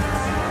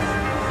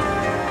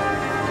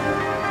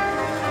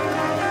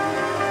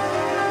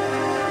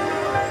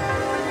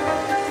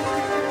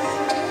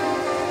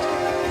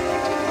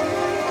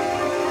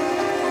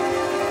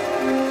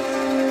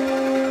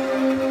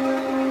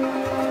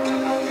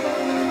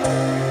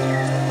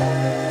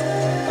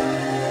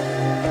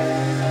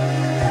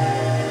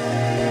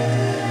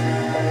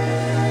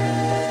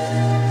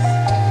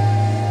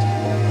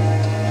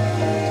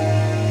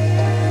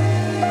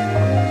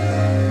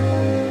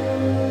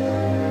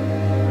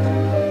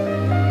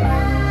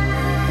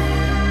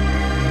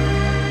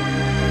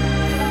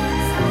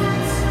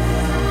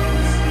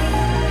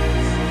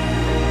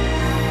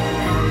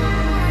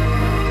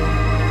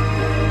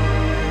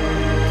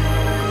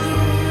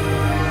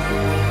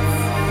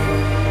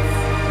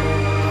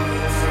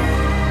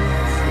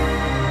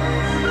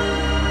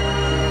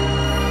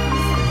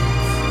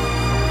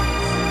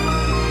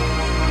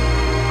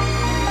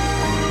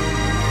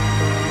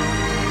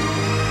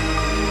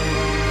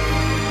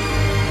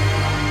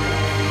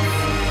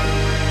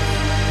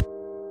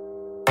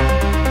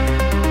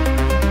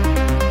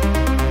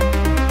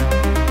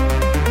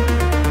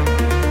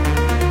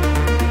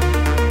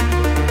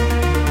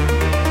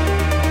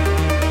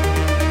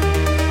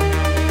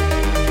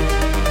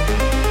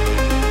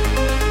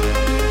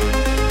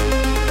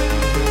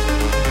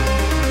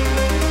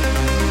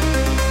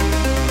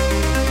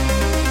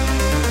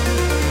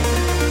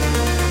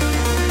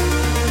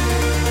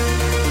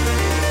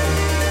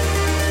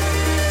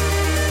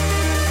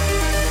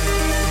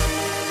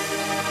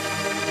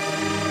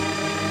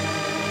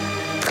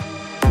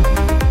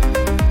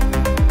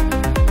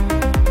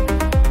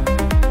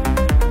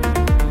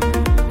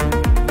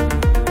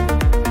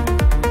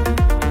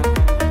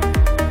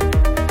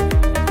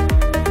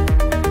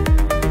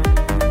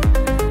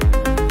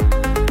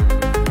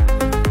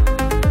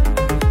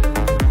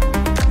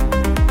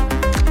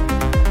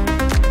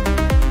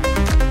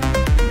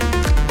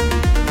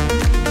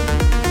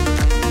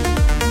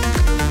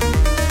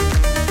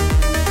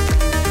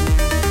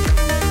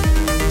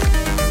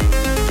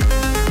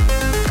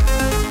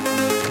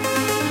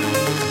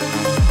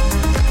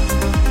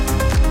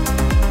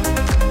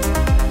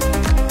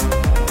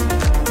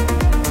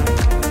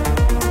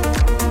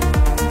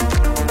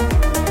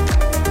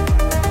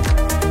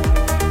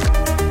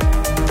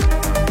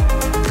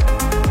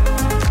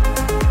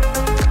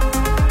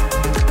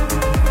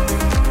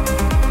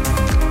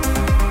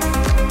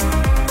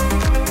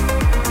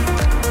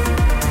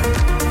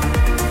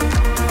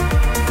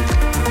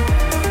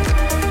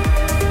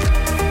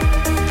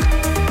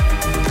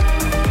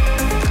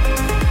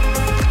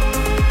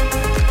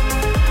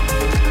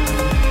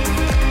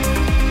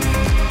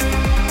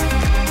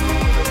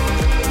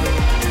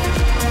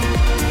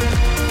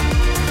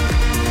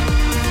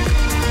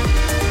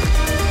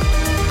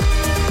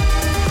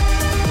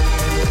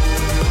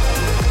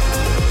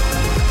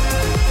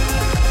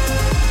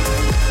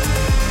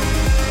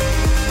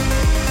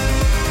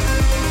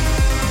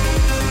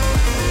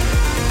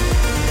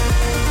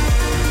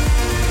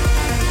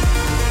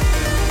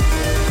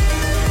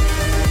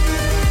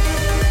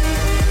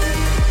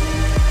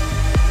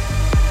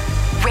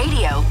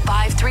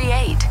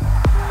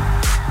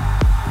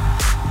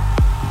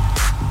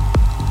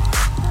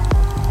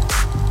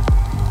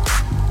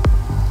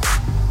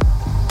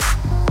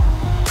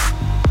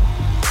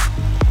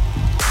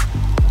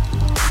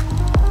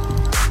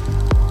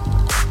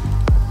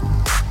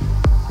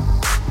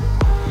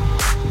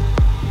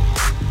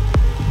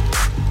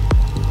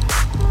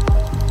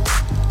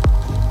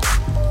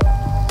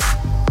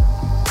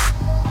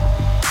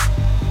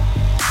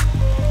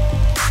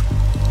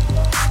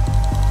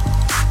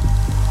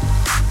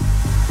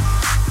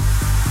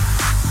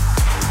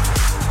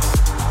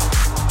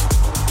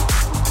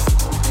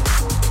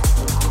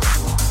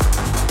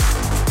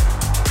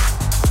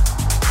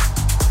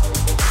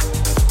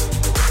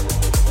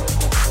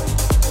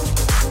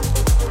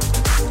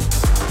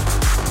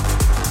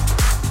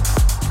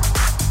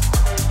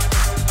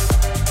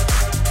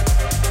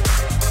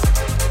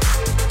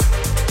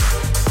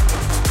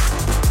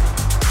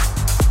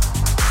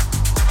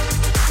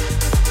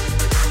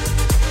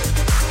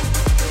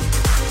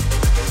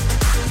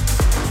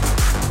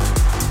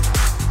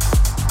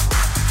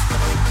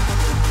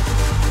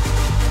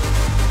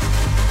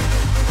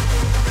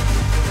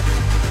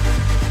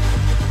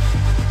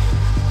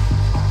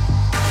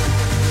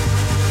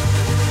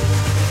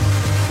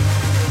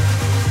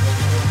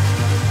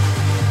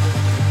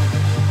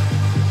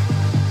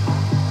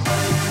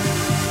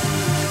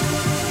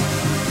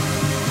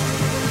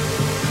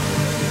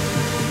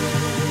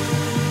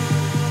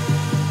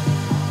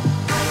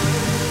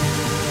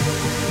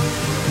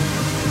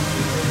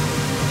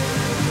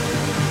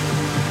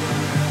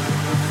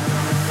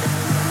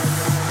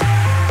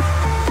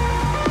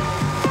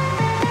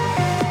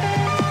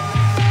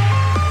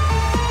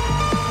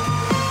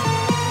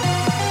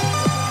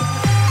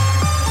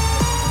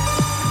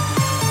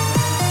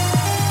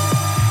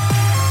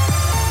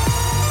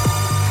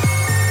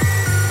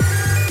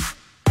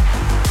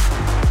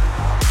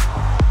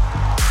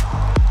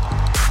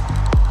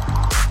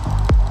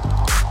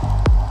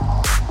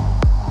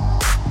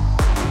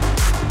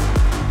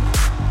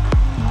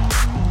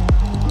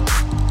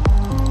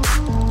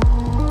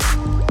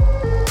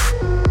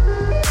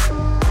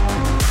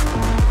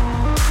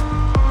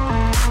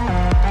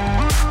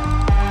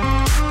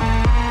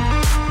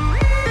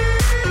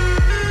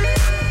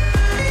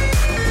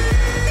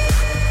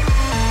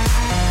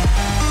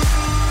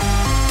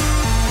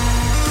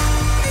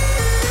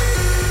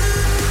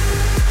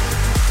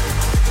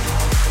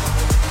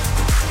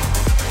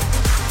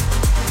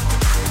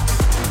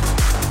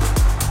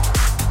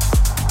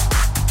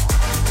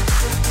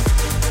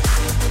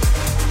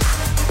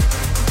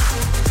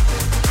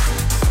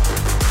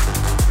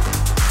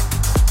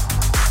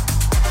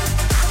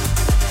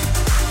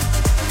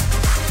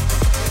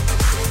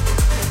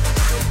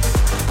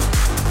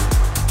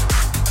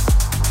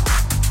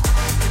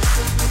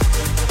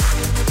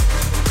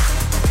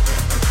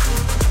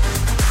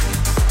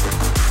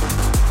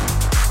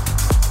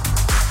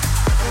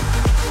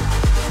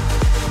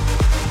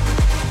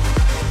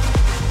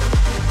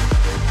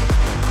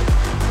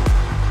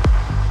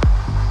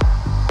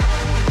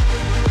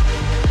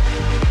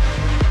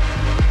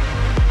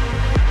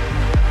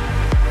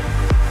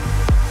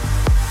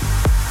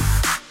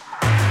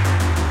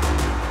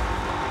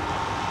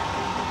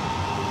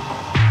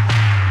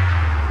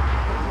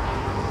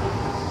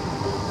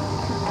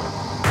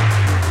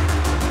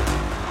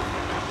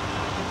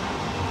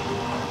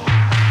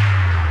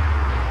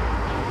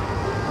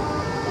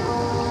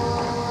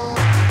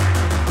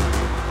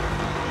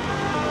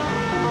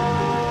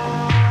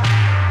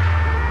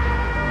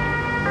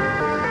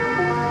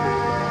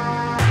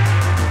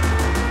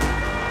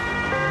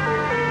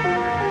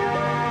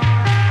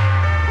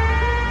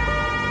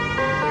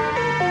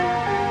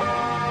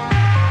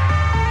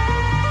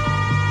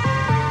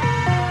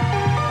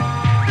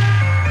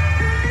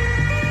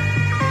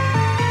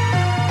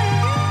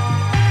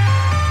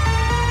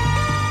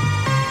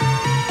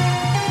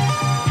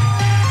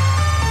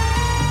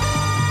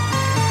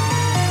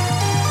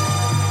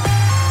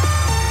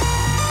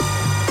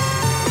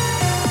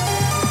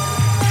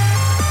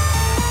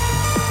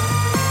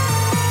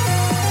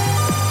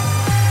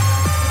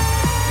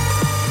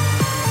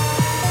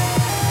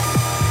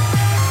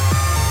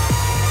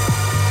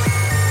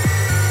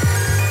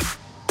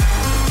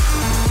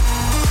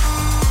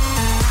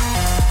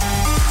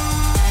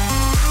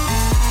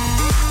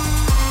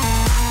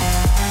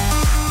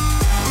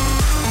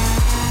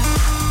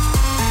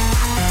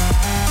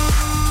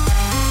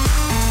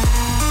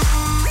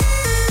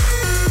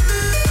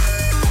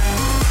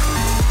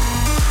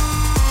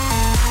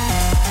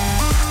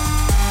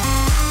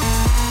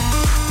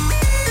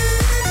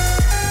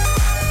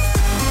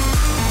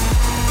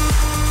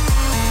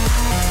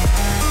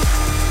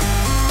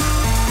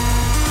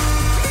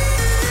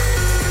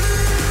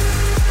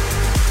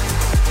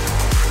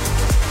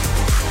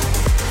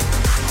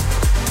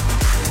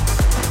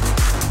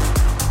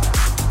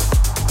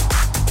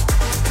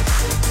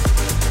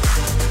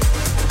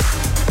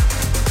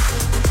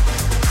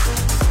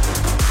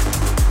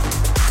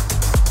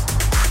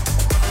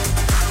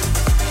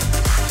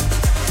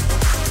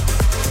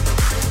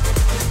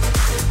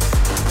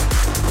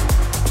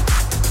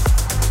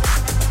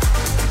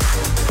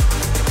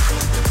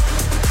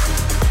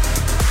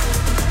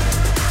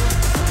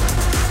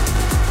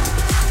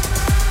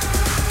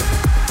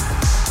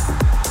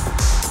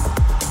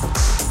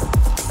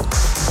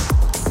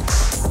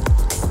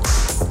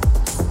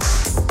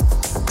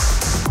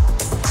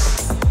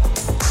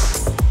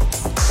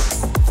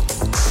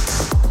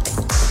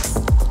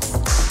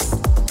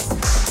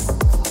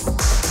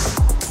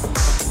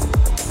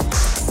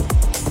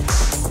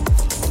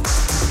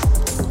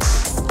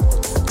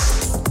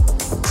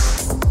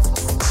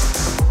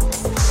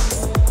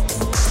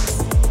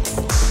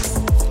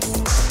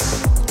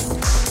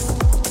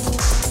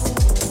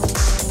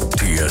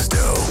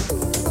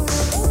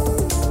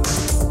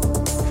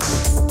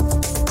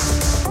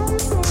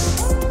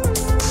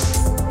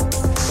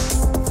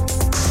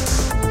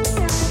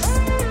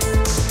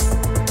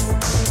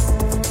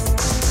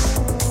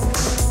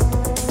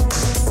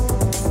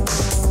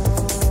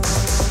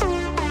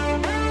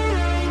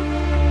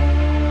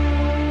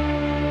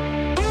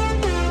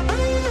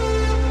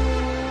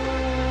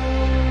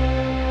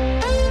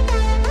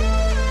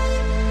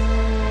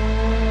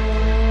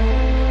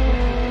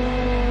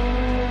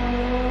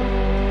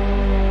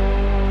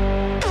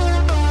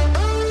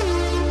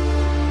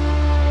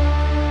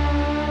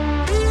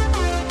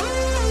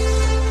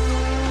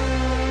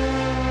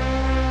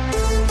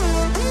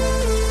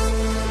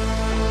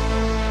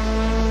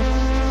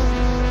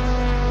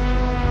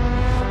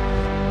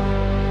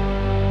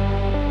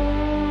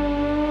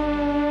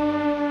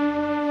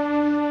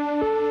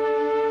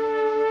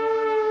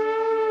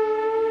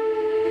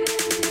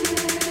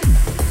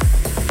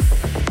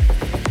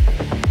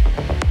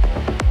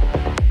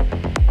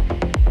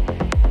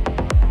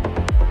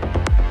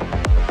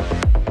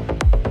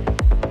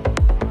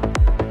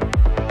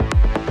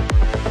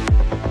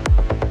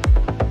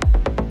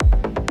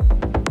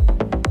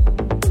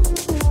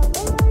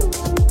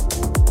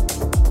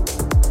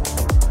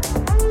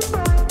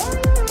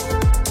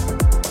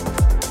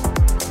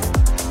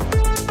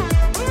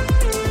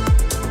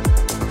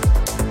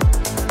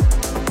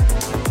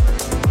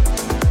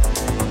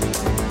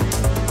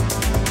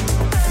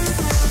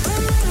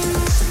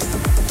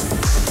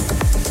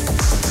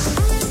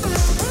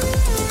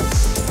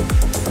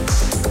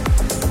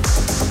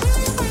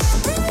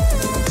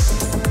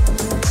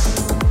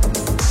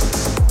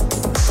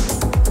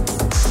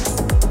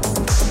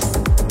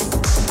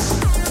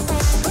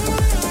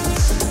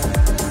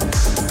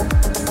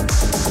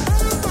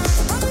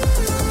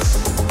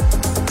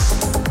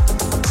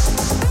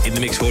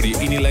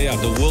 ILIRA,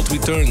 The World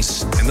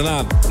Returns. En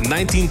daarna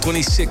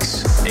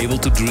 1926, Able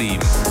to Dream.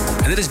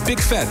 En dit is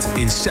Big Fat,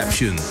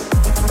 Inception.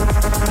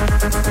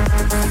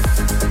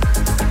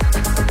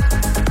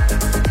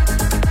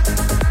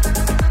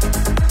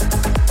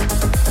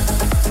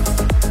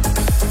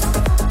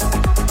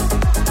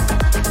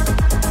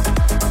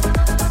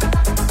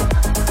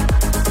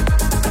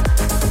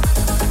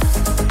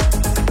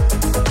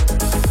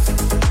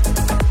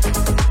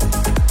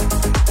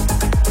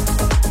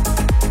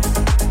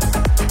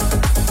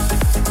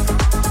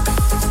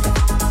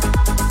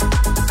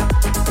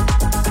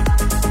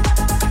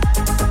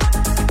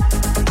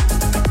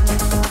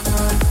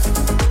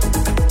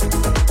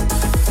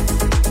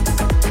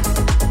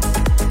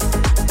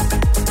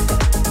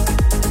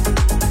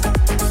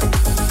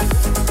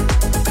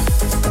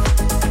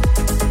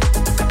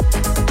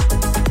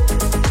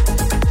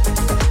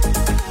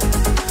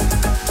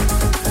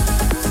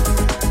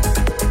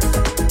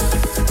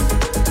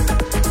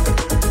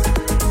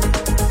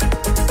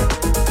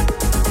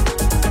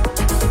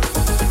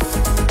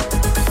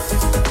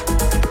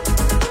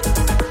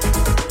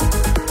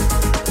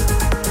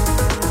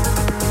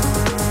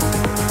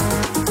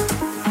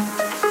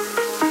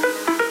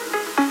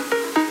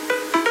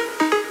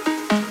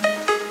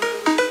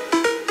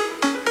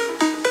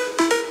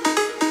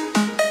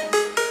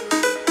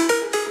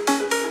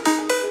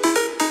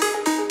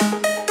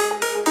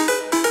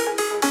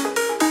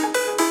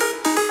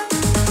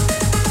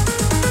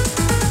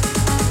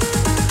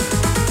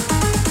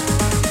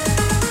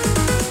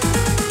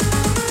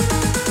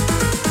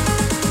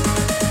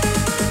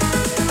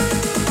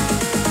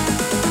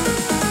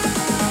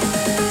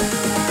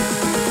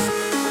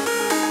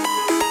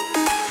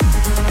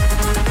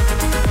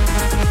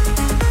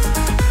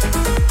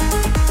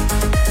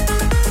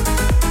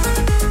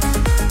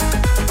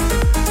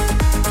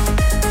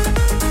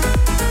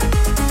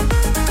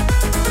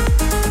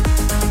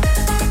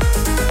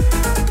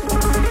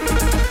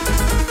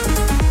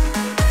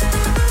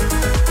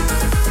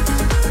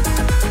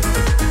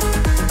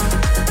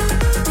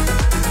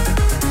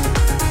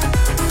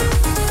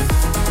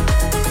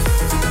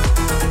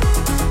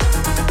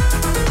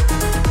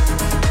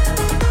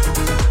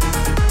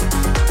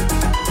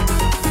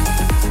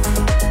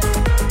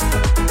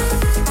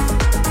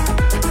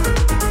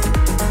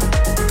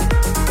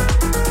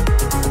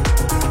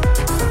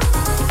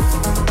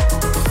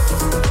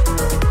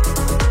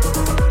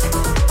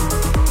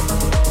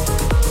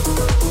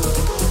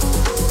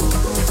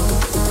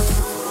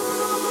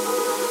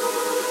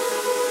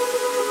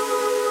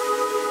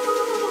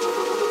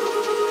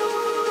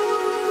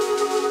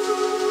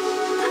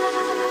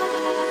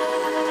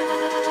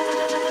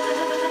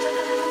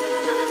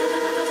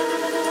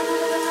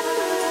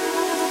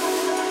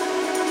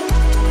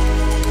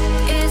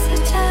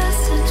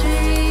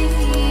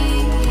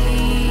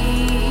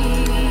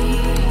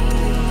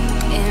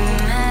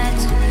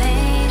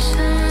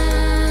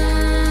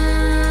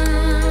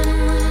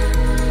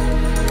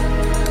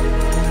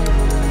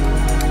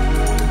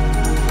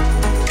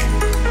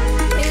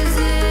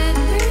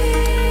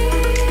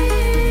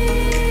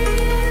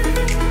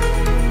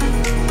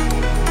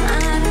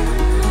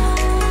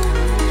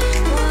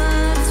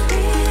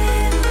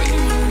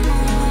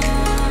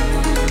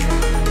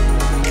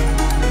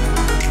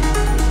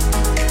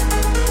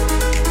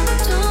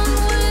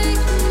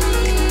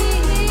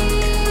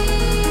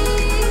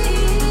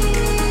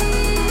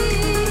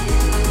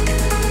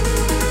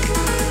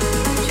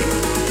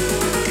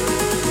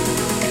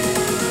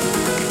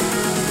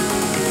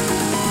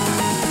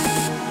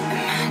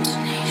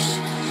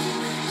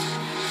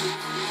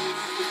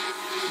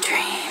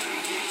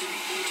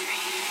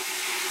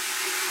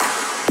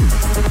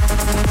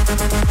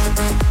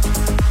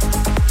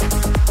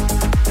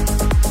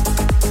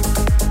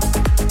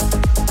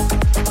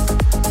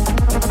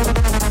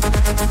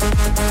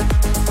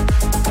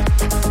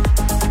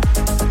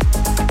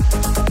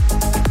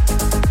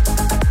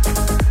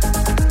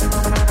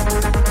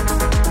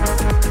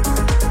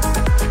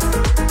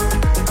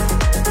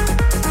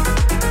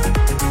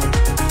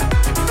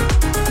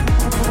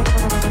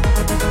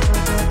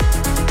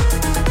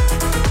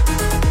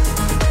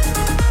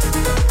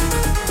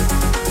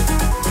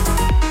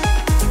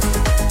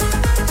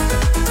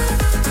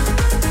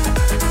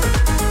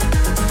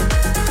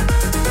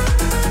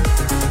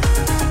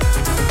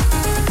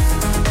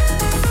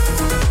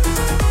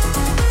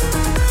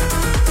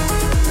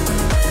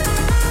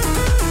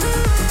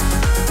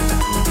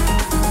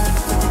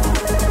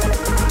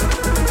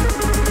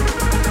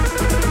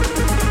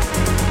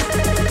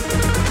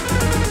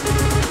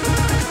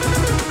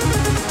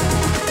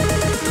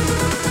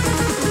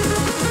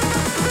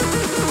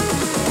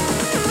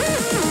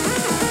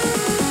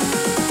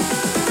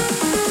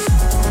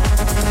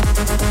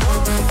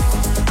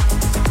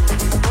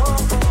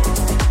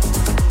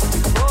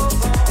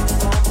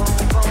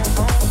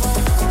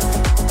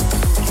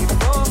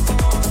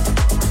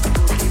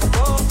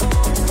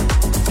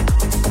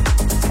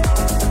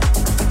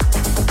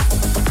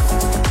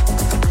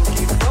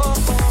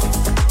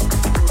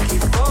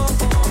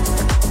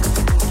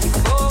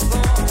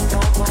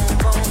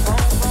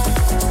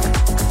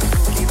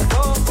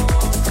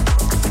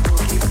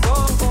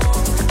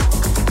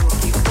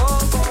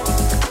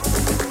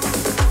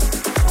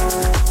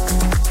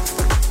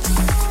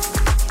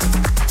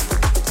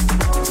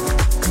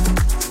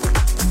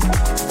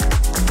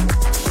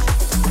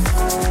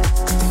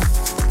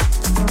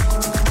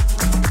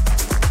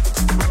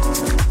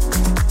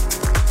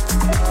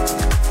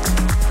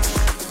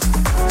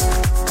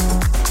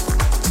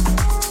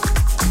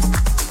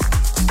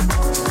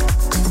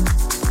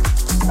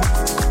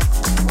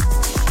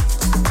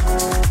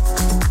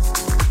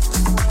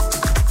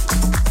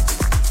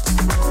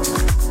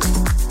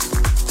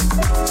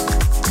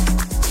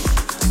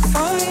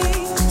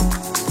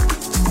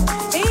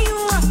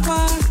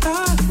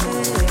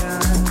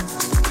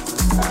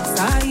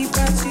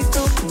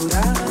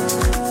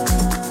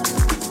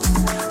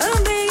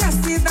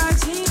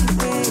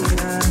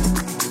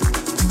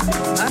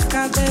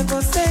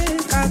 você?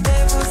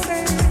 Cadê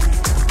você?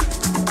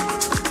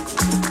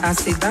 A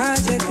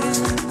cidade é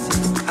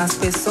grande, as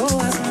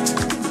pessoas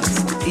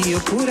muitas, e eu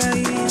por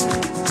aí,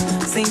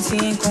 sem te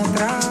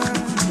encontrar,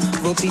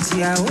 vou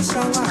pedir a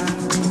Oxalá.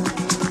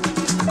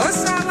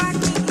 Oxalá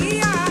quem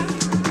guia,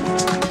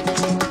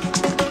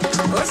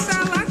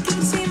 Oxalá quem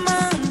te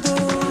mandou.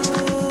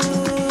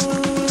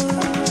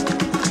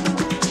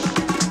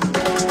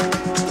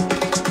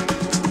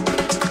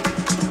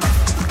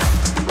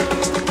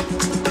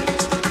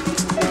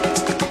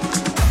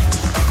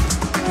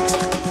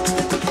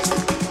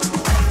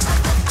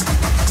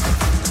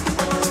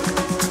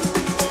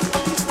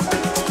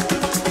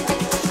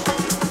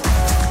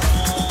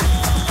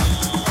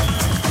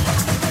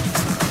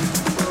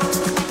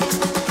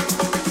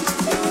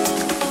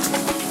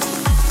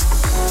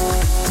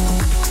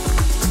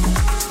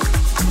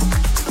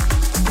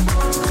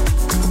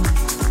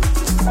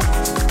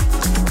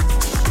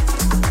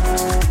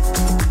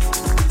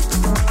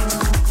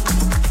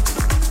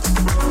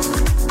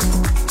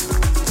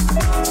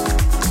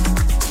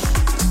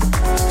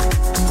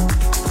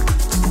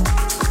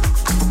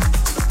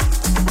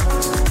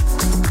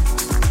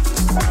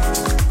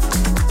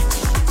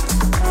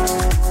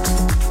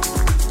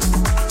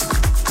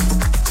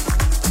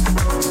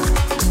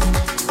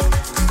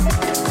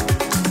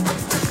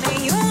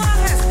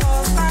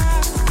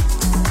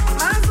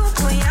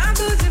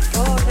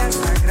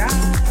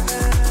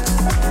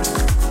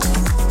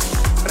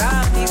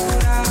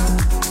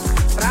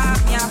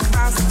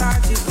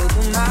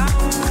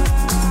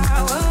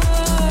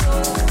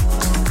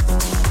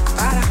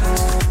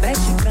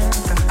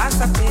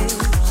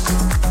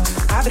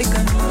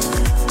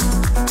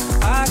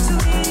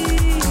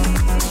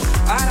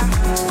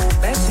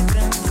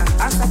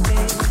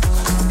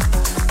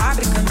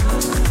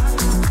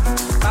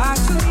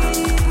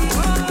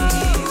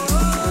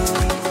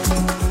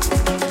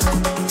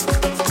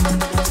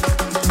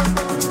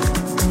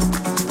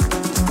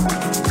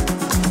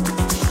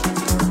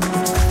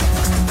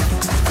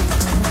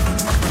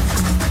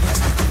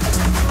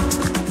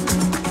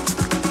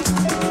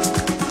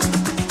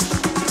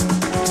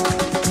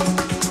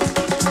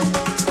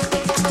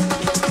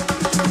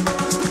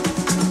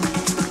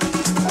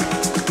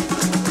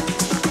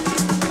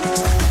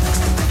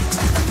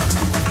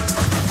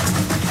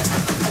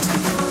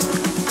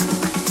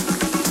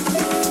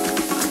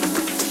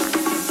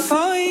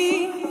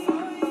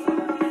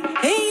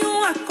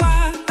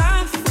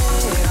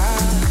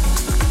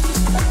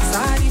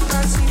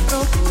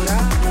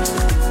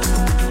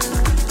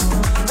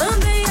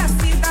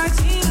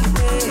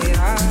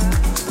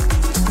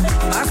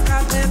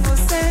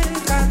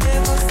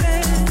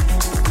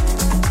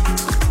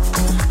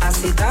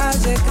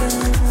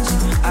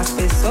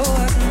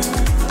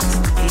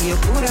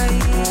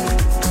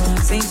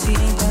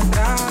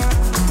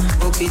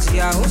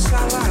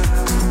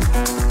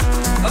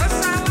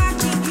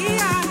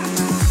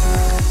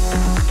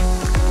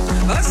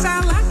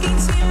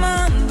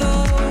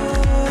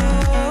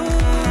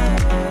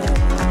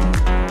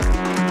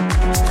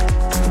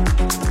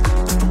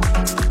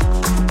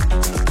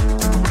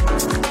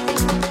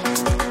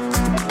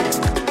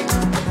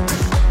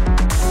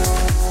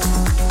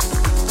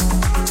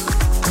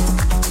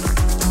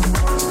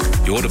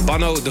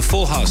 The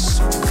Full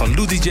House van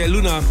Lou DJ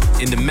Luna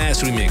in de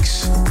Mass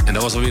Remix. En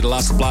dat was alweer de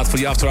laatste plaat voor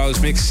die After Hours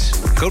mix.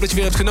 Ik hoop dat je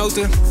weer hebt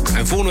genoten.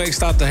 En volgende week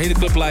staat de hele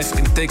club live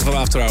in het teken van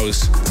After Hours.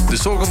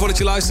 Dus zorg ervoor dat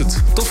je luistert.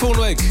 Tot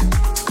volgende week.